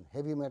fraction,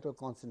 heavy metal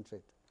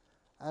concentrate,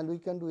 and we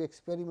can do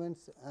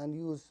experiments and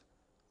use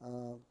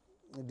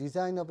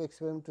design of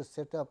experiment to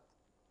set up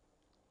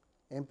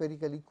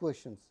empirical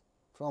equations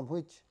from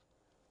which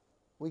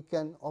we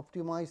can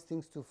optimize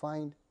things to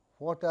find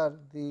what are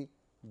the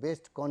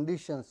best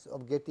conditions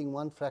of getting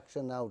one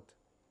fraction out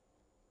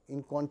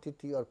in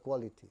quantity or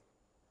quality.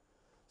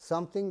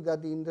 Something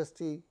that the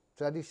industry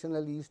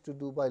traditionally used to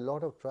do by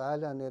lot of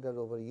trial and error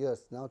over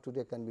years, now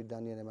today can be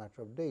done in a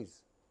matter of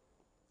days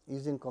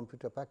using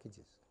computer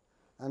packages.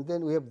 And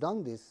then we have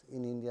done this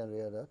in Indian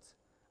rare earths,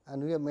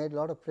 and we have made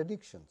lot of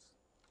predictions,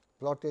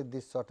 plotted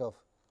this sort of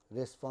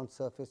response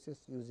surfaces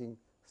using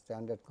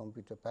standard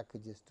computer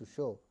packages to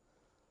show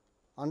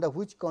under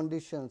which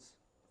conditions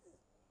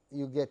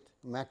you get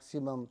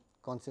maximum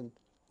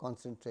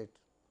concentrate,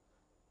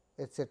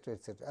 etc.,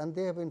 and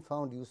they have been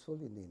found useful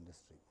in the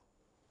industry.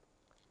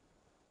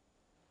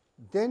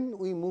 Then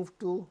we move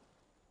to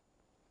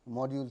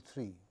module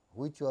 3,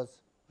 which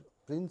was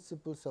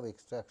principles of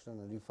extraction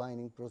and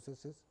refining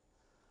processes,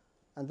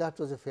 and that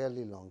was a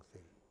fairly long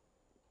thing.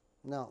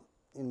 Now,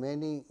 in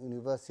many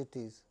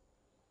universities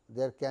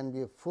there can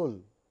be a full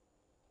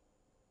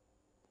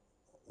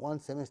 1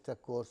 semester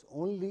course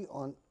only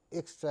on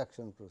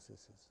extraction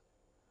processes.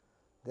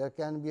 There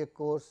can be a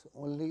course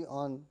only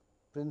on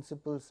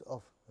principles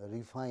of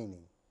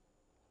refining.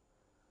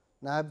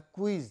 Now, I have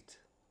quizzed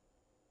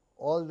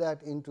all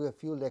that into a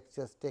few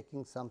lectures,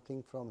 taking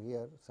something from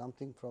here,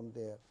 something from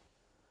there,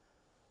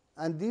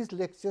 and these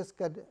lectures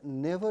can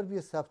never be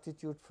a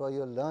substitute for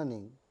your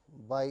learning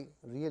by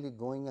really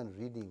going and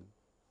reading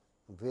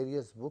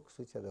various books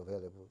which are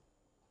available.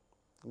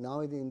 Now,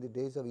 in the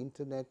days of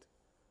internet,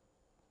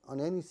 on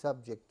any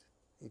subject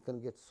you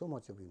can get so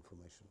much of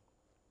information.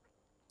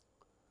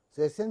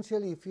 So,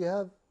 essentially if you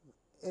have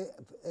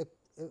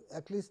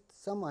at least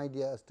some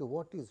idea as to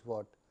what is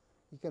what,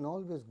 you can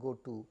always go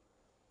to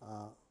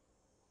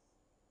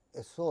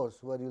a source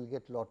where you will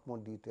get lot more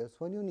details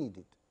when you need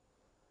it.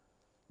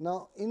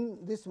 Now,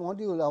 in this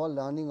module our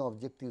learning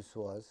objectives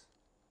was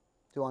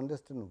to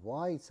understand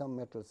why some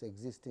metals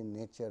exist in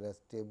nature as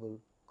stable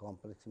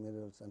complex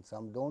minerals and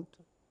some do not.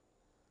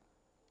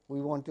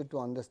 We wanted to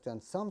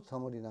understand some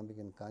thermodynamic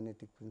and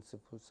kinetic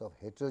principles of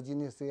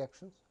heterogeneous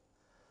reactions,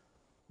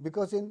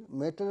 because in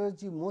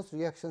metallurgy most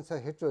reactions are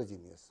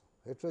heterogeneous.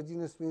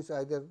 Heterogeneous means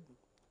either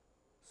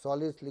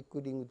solids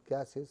liquiding with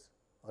gases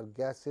or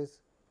gases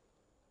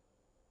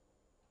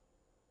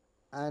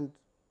and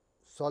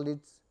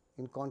solids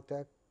in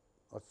contact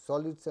or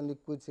solids and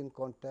liquids in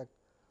contact.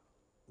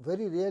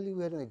 Very rarely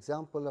we had an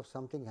example of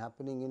something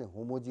happening in a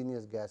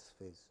homogeneous gas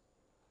phase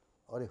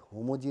or a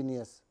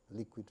homogeneous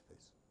liquid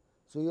phase.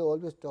 So, we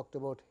always talked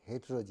about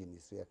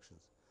heterogeneous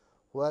reactions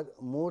where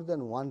more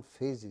than one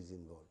phase is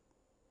involved.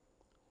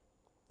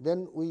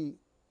 Then we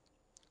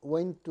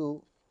went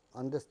to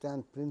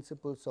understand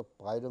principles of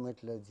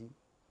pyrometallurgy,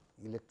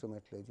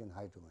 electrometallurgy and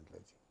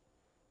hydrometallurgy.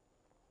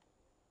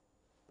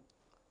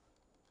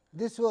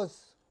 This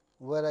was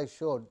where I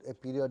showed a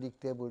periodic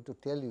table to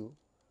tell you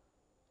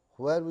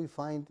where we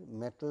find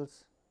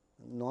metals,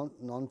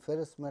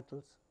 non-ferrous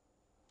metals.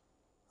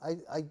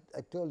 I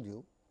told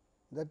you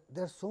that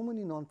there are so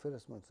many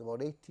non-ferrous metals,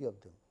 about 80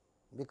 of them,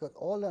 because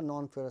all are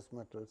non-ferrous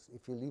metals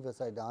if you leave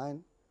aside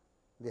iron,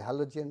 the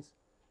halogens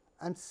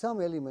and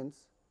some elements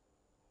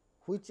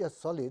which are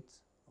solids,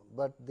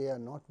 but they are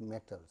not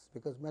metals,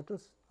 because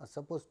metals are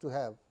supposed to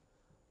have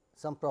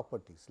some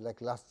properties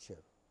like luster,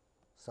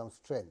 some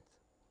strength,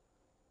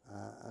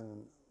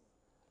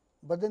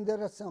 but then there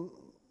are some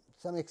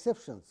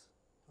exceptions.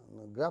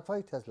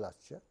 Graphite has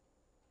luster,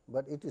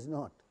 but it is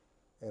not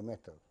a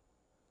metal.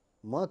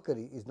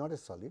 Mercury is not a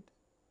solid,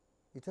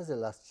 it has a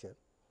luster,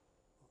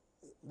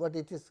 but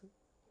it is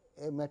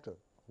a metal.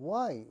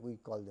 Why we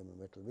call them a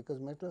metal? Because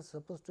metals are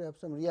supposed to have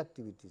some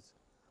reactivities,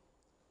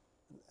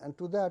 and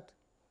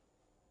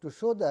to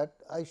show that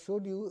I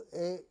showed you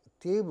a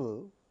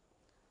table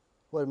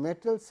where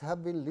metals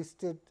have been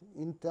listed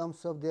in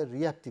terms of their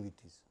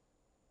reactivities.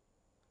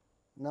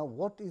 Now,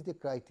 what is the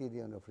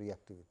criterion of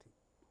reactivity?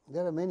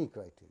 There are many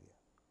criteria.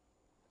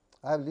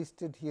 I have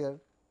listed here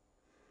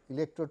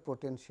electrode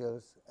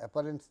potentials,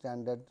 apparent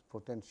standard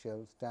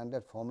potential,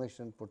 standard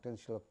formation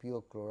potential of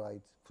pure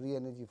chlorides, free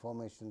energy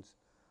formations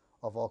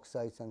of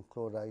oxides and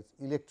chlorides,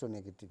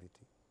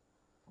 electronegativity.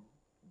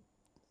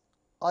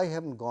 I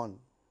have not gone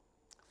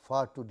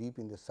far too deep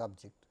in the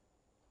subject,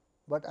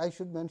 but I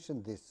should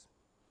mention this.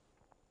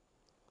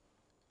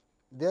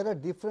 There are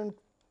different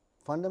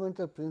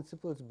fundamental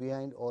principles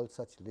behind all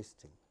such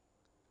listing.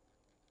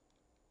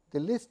 The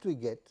list we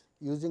get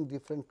using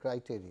different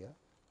criteria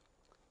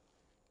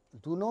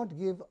do not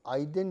give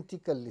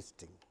identical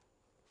listing,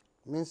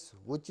 means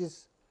which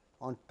is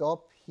on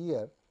top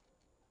here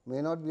may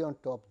not be on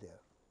top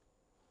there,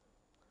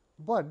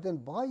 but then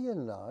by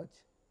and large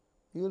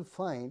you will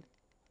find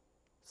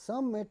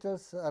some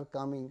metals are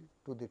coming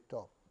to the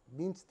top,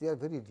 means they are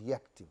very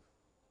reactive.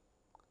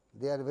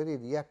 They are very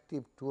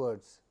reactive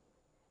towards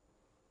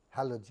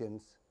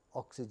halogens,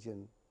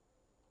 oxygen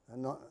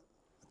and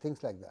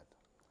things like that.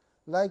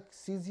 Like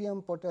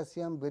cesium,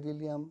 potassium,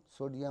 beryllium,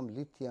 sodium,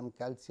 lithium,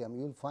 calcium,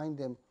 you will find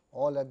them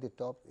all at the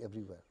top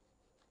everywhere.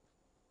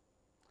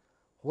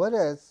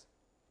 Whereas,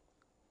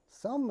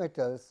 some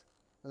metals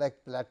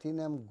like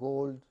platinum,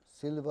 gold,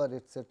 silver,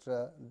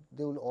 etc.,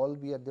 they will all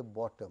be at the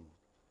bottom.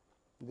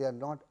 They are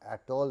not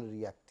at all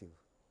reactive.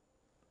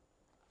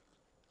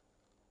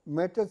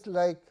 Metals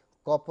like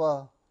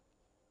copper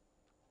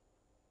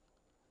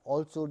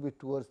also would be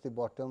towards the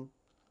bottom.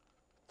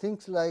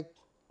 Things like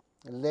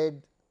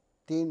lead,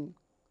 tin,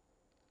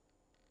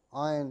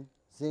 iron,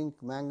 zinc,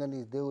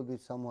 manganese, they will be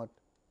somewhat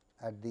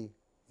at the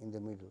in the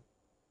middle.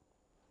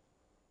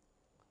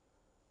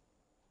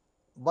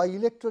 By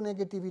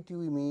electronegativity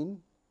we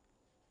mean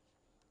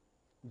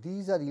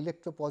these are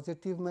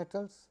electropositive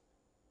metals,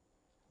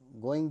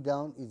 going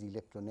down is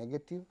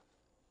electronegative.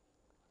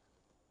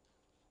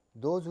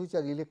 Those which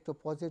are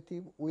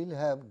electropositive will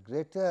have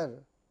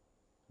greater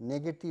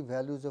negative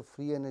values of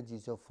free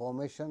energies of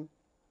formation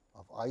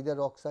of either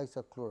oxides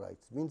or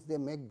chlorides, means they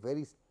make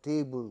very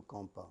stable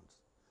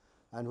compounds,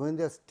 and when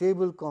they are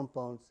stable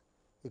compounds,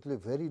 it will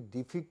be very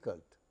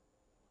difficult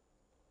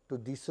to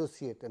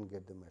dissociate and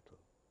get the metal.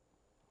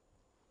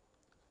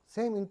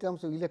 Same in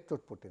terms of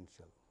electrode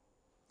potential.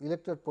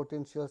 Electrode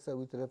potentials are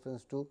with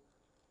reference to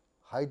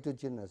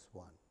hydrogen as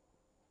 1.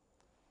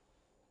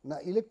 Now,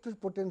 electrode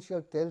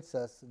potential tells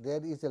us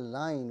there is a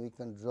line we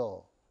can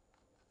draw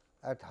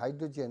at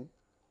hydrogen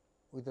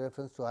with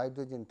reference to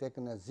hydrogen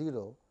taken as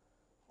 0.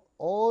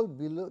 All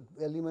below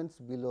elements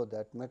below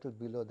that, metal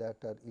below that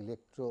are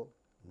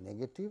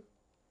electronegative,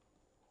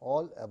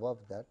 all above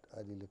that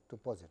are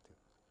electropositive,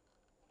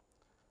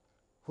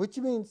 which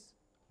means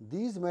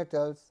these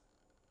metals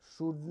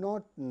should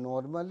not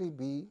normally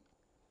be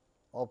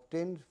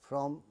obtained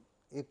from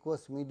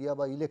aqueous media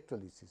by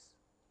electrolysis,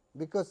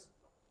 because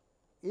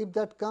if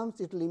that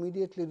comes, it will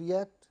immediately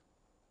react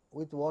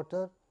with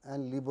water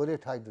and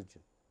liberate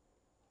hydrogen.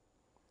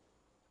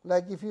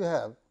 Like if you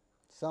have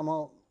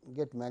somehow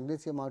get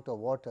magnesium out of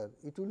water,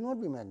 it will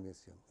not be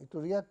magnesium, it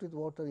will react with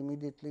water,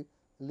 immediately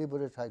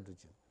liberate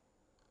hydrogen.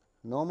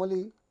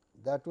 Normally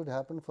that would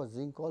happen for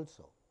zinc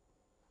also.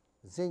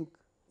 Zinc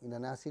in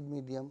an acid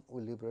medium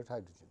will liberate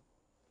hydrogen.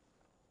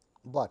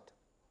 But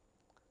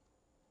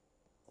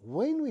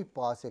when we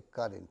pass a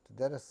current,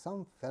 there are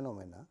some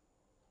phenomena,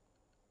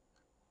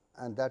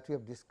 and that we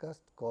have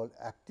discussed, called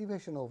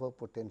activation over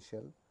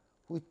potential,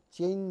 which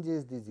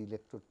changes these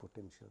electrode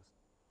potentials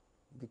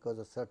because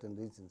of certain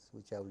reasons,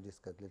 which I will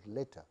discuss a little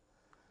later.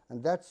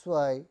 And that is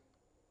why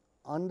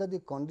under the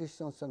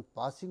conditions on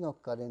passing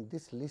of current,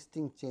 this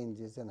listing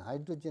changes and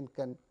hydrogen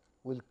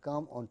will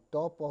come on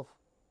top of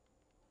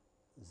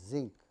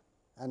zinc,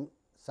 and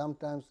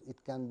sometimes it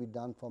can be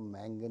done from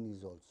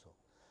manganese also.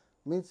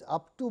 Means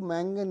up to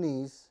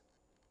manganese,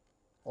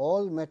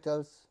 all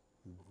metals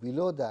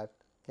below that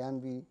can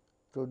be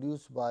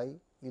produced by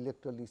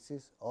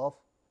electrolysis of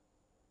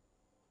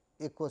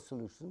aqueous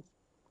solutions,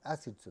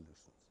 acid solutions.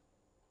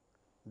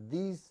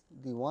 These,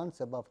 the ones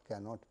above,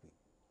 cannot be.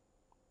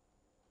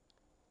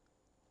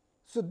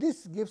 So,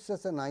 this gives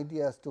us an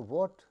idea as to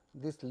what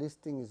this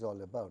listing is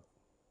all about.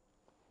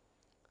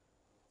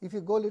 If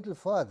you go a little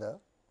further,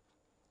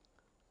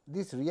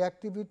 these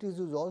reactivities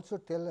will also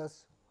tell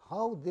us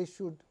how they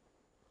should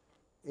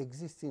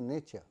exist in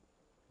nature.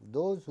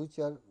 Those which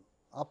are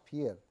up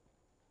here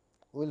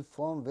will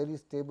form very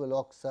stable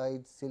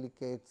oxides,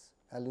 silicates,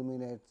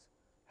 aluminates,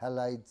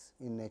 halides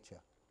in nature,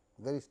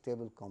 very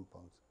stable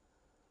compounds.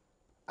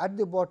 At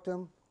the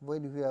bottom,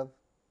 when we have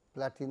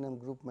platinum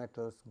group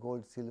metals,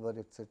 gold, silver,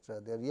 etc.,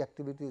 their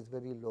reactivity is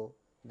very low,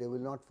 they will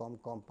not form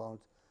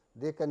compounds,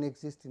 they can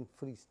exist in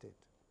free state.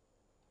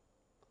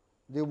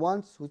 The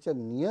ones which are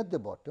near the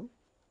bottom,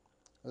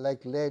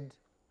 like lead,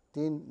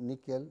 tin,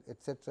 nickel,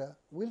 etc.,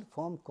 will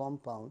form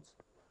compounds,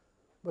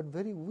 but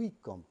very weak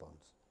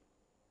compounds.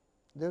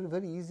 They are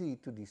very easy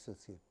to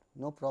dissociate,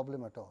 no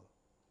problem at all.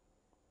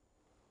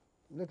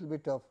 Little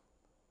bit of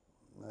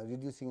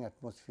reducing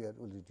atmosphere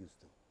will reduce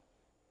them.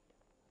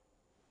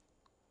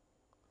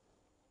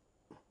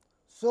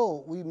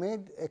 So, we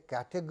made a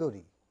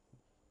category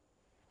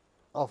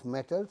of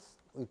metals,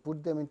 we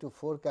put them into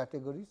 4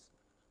 categories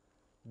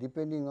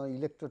depending on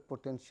electrode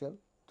potential.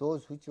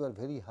 Those which were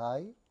very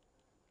high,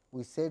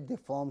 we said they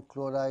form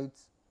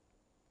chlorides,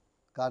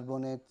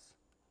 carbonates,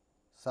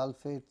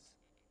 sulfates,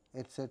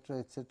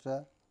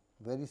 etc.,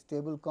 very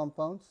stable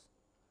compounds.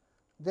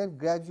 Then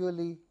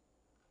gradually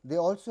they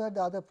also had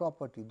other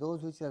property,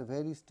 those which are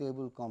very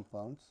stable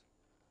compounds,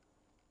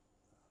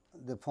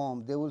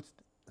 they will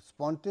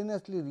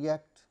spontaneously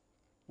react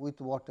with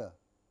water,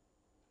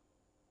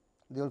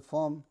 they will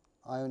form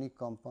ionic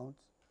compounds.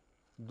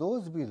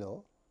 Those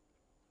below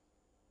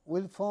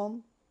will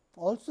form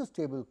also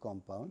stable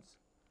compounds,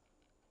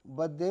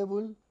 but they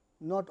will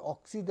not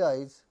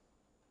oxidize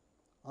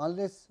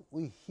unless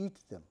we heat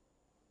them.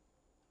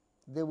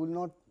 They will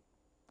not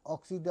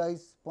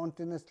oxidize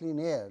spontaneously in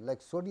air,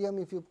 like sodium,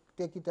 if you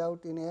take it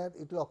out in air,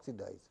 it will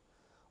oxidize.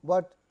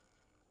 But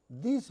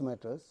these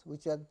metals,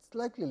 which are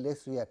slightly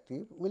less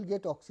reactive, will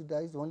get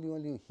oxidized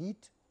only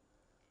heat,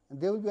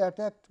 and they will be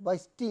attacked by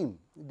steam.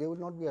 They will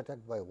not be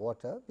attacked by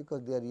water,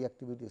 because their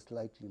reactivity is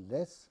slightly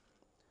less.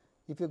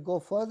 If you go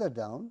further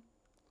down,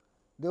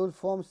 they will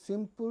form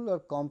simple or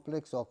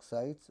complex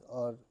oxides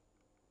or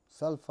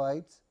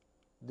sulfides.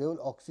 They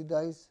will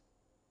oxidize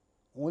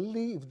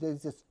only if there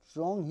is a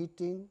strong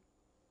heating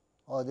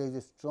or there is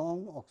a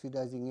strong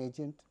oxidizing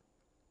agent.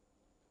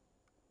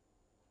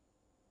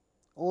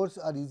 Ores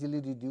are easily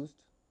reduced.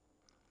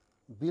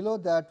 Below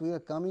that, we are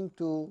coming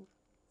to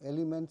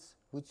elements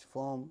which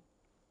form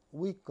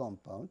weak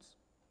compounds.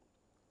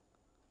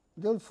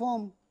 They will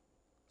form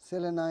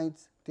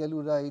selenides,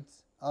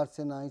 tellurides,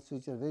 arsenides,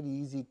 which are very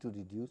easy to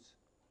reduce,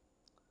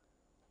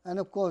 and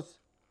of course,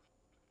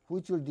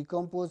 which will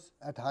decompose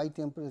at high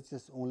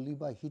temperatures only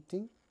by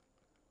heating.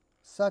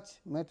 Such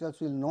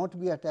metals will not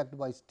be attacked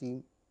by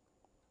steam.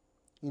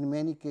 In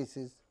many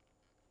cases,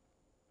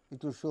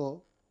 it will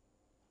show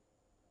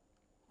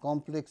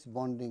complex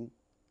bonding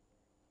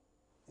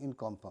in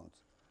compounds.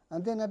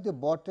 And then at the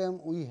bottom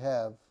we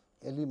have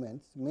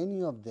elements,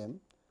 many of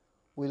them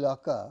will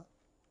occur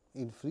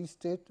in free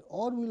state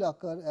or will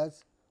occur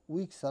as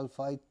weak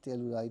sulfide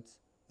tellurides,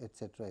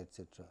 etc.,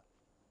 etc.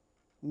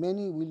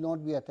 Many will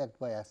not be attacked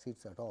by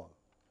acids at all,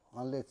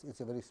 unless it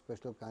is a very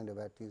special kind of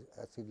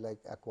acid like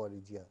aqua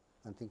regia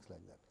and things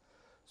like that.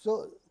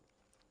 So,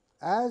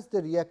 as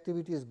the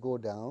reactivities go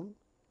down,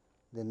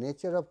 the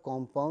nature of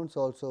compounds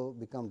also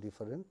become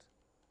different,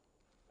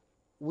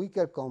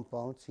 weaker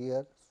compounds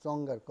here,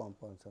 stronger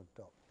compounds on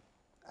top.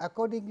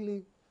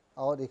 Accordingly,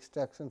 our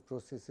extraction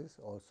processes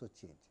also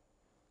change.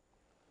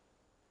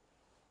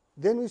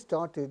 Then we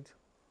started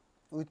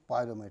with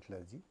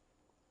pyrometallurgy,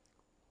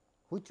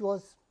 which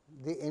was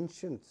the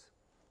ancient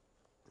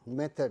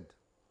method,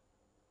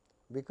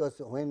 because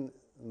when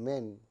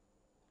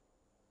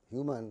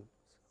humans,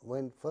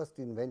 when first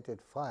invented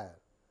fire,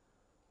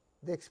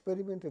 they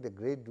experimented a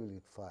great deal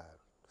with fire,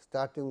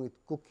 starting with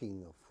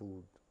cooking of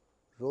food,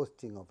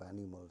 roasting of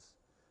animals.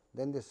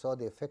 Then they saw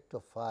the effect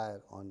of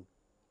fire on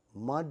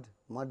mud.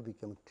 Mud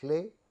became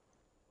clay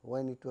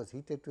when it was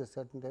heated to a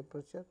certain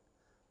temperature.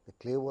 The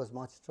clay was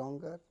much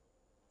stronger,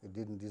 it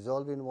did not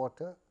dissolve in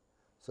water.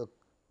 So,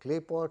 clay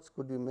pots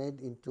could be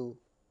made into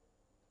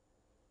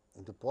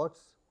pots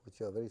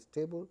which are very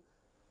stable.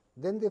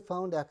 Then they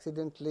found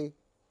accidentally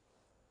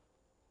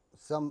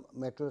some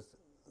metals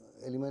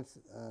elements,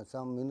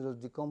 some minerals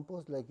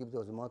decompose, like if there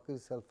was mercury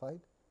sulfide,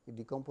 it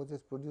decomposes,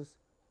 produce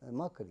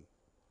mercury.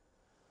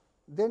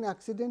 Then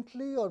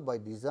accidentally or by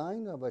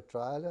design or by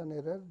trial and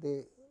error,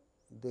 they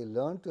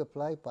learned to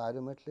apply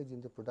pyrometallurgy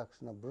in the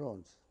production of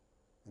bronze,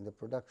 in the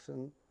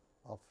production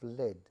of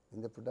lead,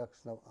 in the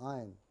production of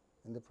iron,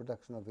 in the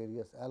production of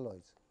various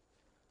alloys.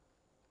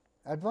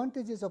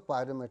 Advantages of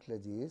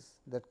pyrometallurgy is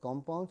that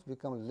compounds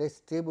become less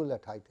stable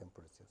at high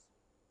temperatures.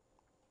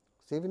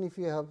 So, even if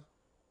you have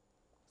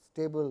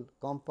stable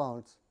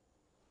compounds,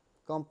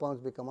 compounds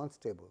become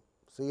unstable.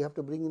 So, you have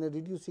to bring in a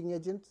reducing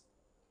agent,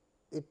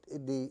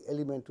 the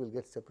element will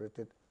get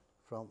separated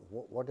from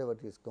whatever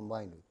it is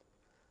combined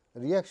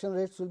with. Reaction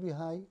rates will be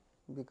high,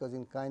 because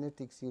in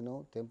kinetics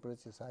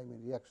temperature is high,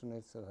 reaction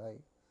rates are high.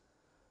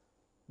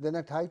 Then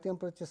at high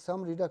temperature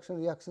some reduction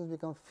reactions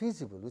become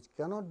feasible, which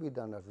cannot be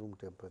done at room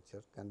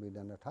temperature, can be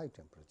done at high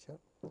temperature,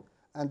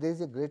 and there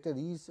is a greater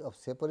ease of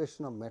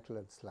separation of metal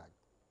and slag.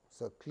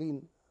 So,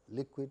 clean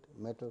liquid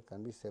metal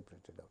can be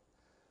separated out.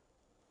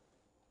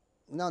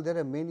 Now, there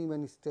are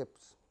many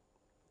steps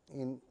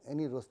in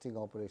any roasting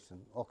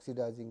operation.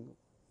 Oxidizing,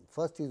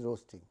 first is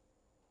roasting,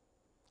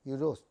 you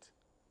roast,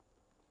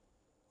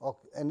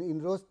 and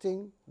in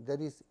roasting there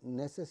is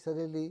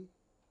necessarily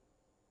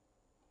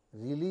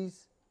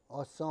release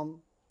or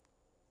some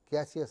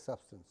gaseous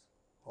substance.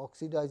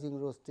 Oxidizing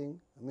roasting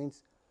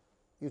means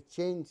you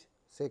change,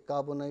 say,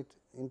 carbonate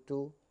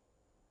into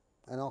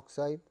an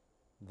oxide.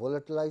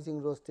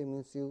 Volatilizing roasting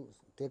means you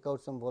take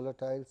out some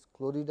volatiles.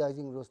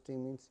 Chloridizing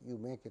roasting means you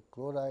make a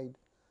chloride.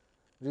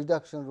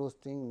 Reduction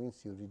roasting means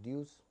you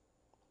reduce.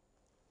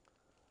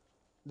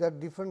 There are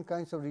different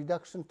kinds of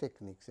reduction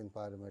techniques in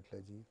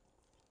pyrometallurgy.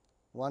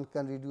 One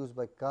can reduce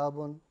by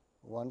carbon,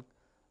 one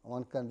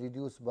can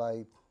reduce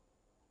by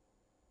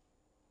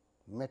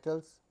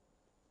metals,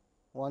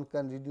 one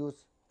can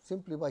reduce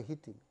simply by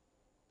heating.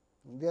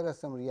 There are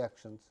some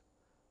reactions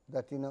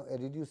that a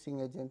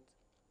reducing agent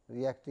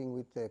reacting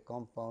with a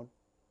compound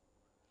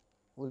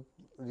will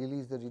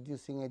release the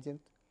reducing agent.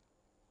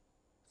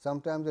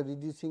 Sometimes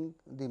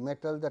the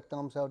metal that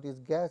comes out is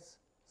gas,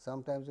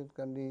 sometimes it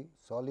can be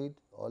solid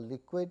or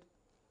liquid.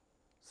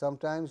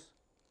 Sometimes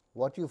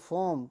what you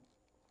form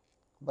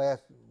by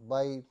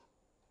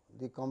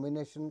the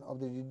combination of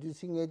the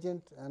reducing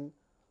agent and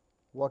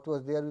what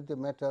was there with the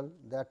metal,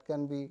 that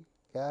can be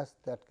gas,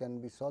 that can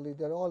be solid,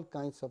 there are all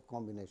kinds of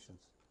combinations.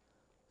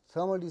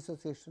 Thermal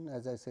dissociation,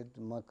 as I said,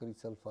 mercury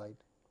sulfide.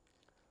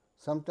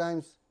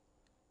 Sometimes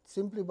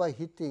simply by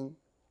heating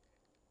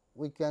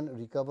we can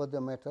recover the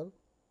metal,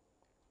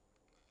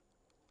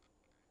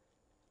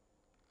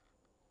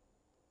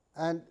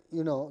 and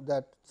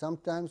that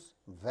sometimes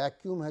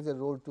vacuum has a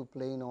role to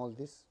play in all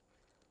this.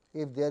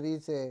 If there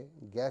is a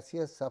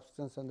gaseous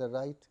substance on the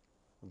right,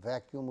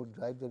 vacuum would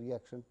drive the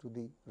reaction to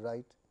the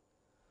right.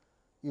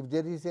 If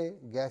there is a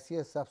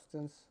gaseous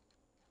substance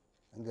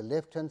on the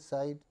left hand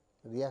side,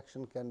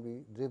 reaction can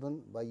be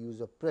driven by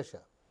use of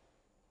pressure.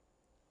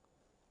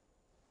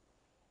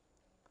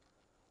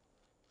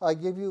 I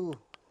gave you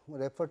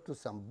referred to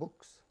some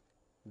books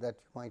that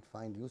you might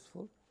find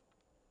useful.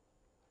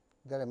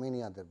 There are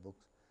many other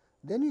books.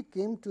 Then we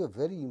came to a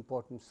very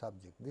important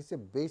subject. This is a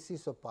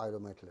basis of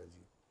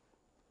pyrometallurgy.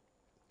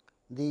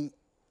 The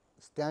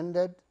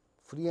standard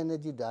free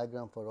energy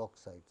diagram for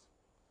oxides,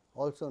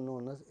 also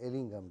known as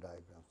Ellingham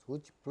diagrams,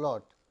 which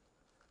plot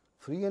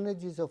free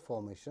energies of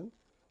formation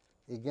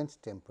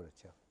against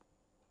temperature.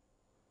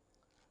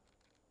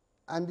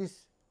 And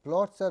these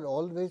plots are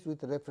always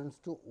with reference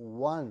to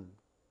one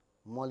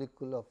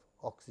molecule of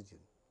oxygen,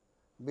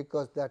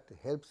 because that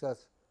helps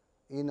us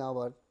in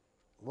our,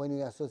 when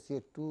we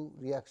associate two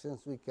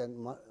reactions, we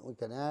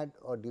can add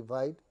or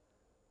divide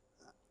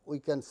we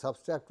can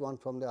subtract one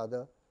from the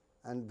other,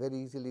 and very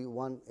easily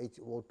one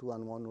HO2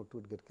 and one O2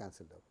 would get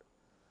cancelled out.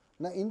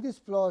 Now, in this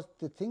plot,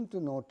 the thing to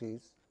note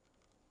is,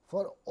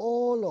 for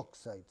all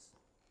oxides,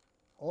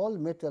 all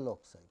metal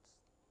oxides,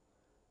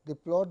 the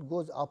plot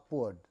goes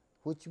upward,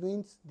 which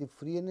means the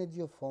free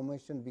energy of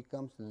formation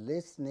becomes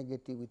less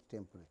negative with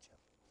temperature,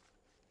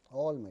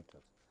 all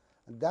metals.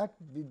 And that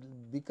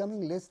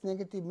becoming less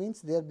negative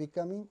means they are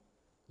becoming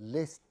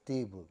less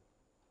stable.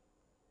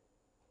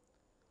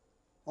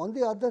 On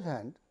the other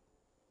hand,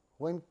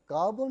 when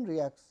carbon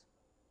reacts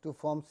to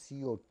form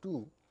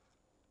CO2,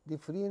 the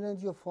free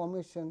energy of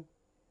formation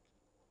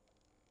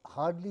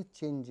hardly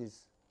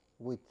changes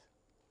with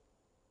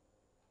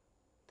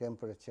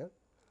temperature,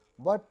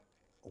 but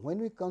when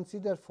we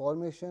consider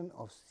formation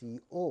of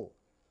CO,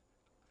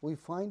 we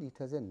find it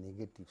has a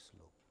negative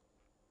slope.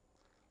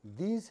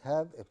 These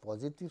have a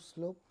positive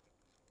slope.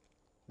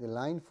 The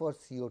line for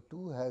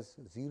CO2 has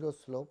 0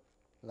 slope,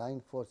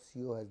 line for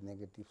CO has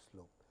negative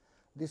slope.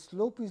 The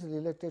slope is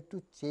related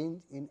to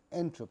change in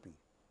entropy.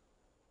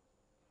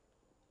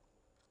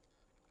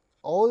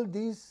 All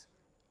these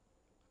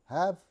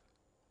have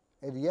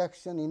a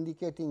reaction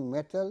indicating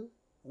metal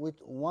with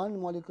one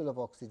molecule of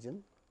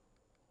oxygen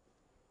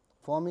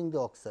forming the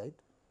oxide,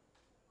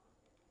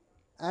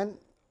 and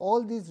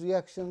all these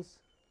reactions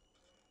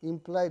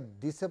imply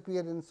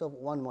disappearance of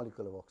one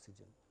molecule of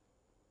oxygen,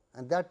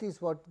 and that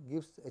is what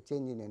gives a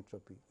change in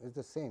entropy. It is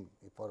the same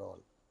for all.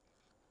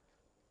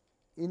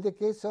 In the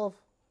case of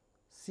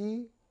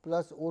C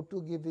plus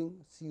O2 giving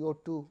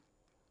CO2,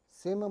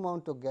 same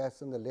amount of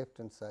gas on the left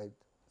hand side,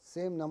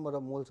 same number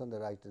of moles on the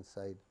right hand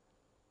side,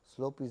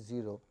 slope is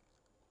 0.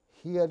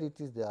 Here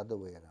it is the other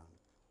way around.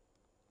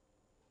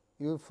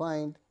 You will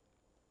find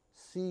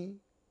C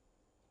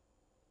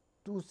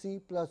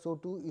 2C plus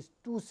O2 is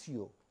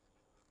 2CO.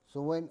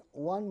 So, when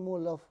one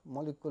mole of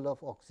molecule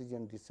of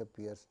oxygen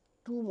disappears,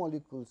 2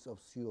 molecules of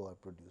CO are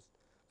produced.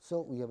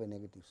 So, we have a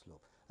negative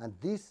slope, and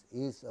this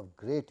is of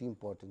great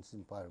importance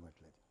in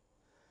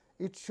pyrometallurgy.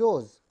 It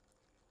shows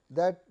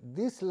that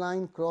this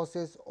line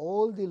crosses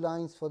all the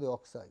lines for the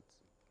oxides.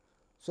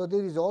 So,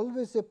 there is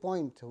always a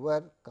point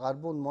where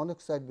carbon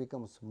monoxide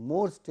becomes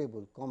more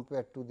stable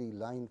compared to the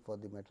line for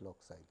the metal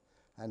oxide,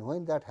 and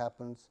when that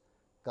happens,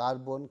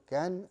 carbon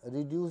can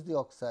reduce the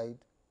oxide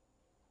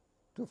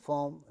to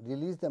form,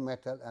 release the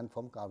metal and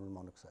form carbon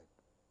monoxide.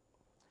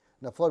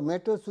 Now, for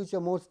metals which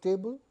are more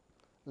stable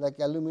like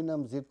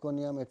aluminum,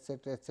 zirconium,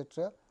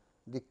 etc.,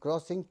 the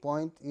crossing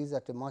point is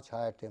at a much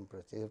higher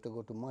temperature. You have to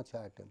go to much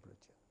higher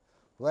temperature.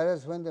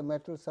 Whereas, when the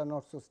metals are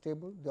not so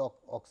stable, the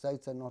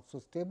oxides are not so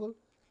stable,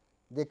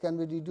 they can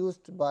be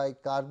reduced by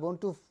carbon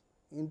to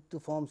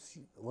form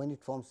when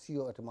it forms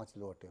CO at a much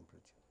lower temperature.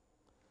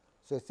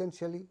 So,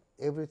 essentially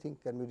everything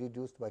can be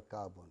reduced by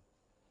carbon,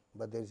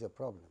 but there is a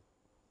problem.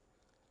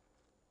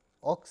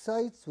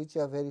 Oxides which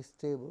are very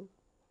stable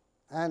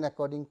and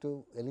according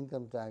to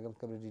Ellingham's diagram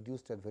can be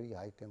reduced at very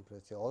high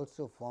temperature,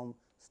 also form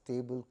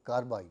stable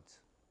carbides.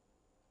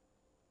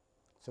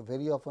 So,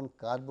 very often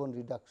carbon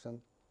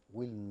reduction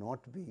will not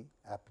be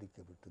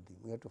applicable to them.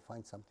 We have to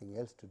find something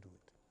else to do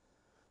it.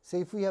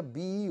 Say if we have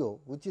BeO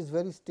which is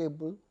very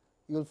stable,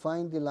 you will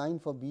find the line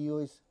for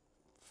BeO is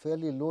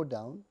fairly low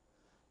down.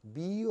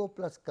 BeO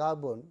plus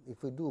carbon,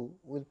 if we do,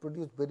 will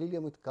produce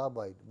beryllium with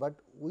carbide, but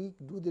we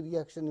do the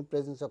reaction in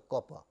presence of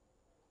copper.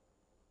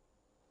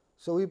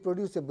 So, we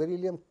produce a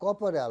beryllium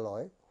copper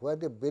alloy where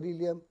the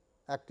beryllium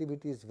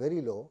activity is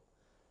very low.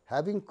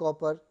 Having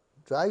copper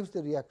drives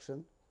the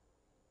reaction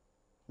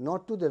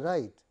not to the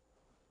right,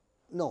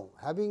 no,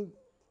 having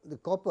the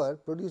copper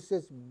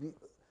produces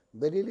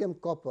beryllium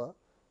copper,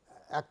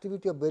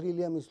 activity of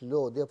beryllium is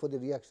low, therefore, the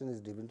reaction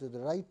is driven to the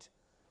right.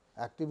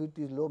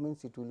 Activity is low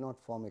means it will not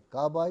form a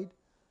carbide.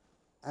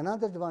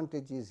 Another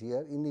advantage is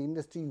here, in the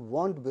industry you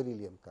want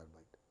beryllium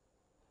carbide,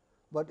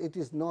 but it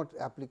is not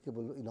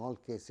applicable in all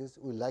cases.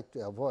 We like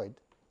to avoid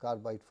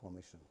carbide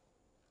formation.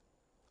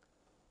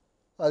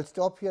 I will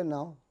stop here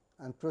now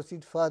and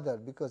proceed further,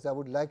 because I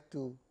would like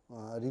to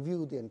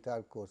review the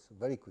entire course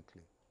very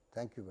quickly.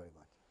 Thank you very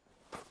much.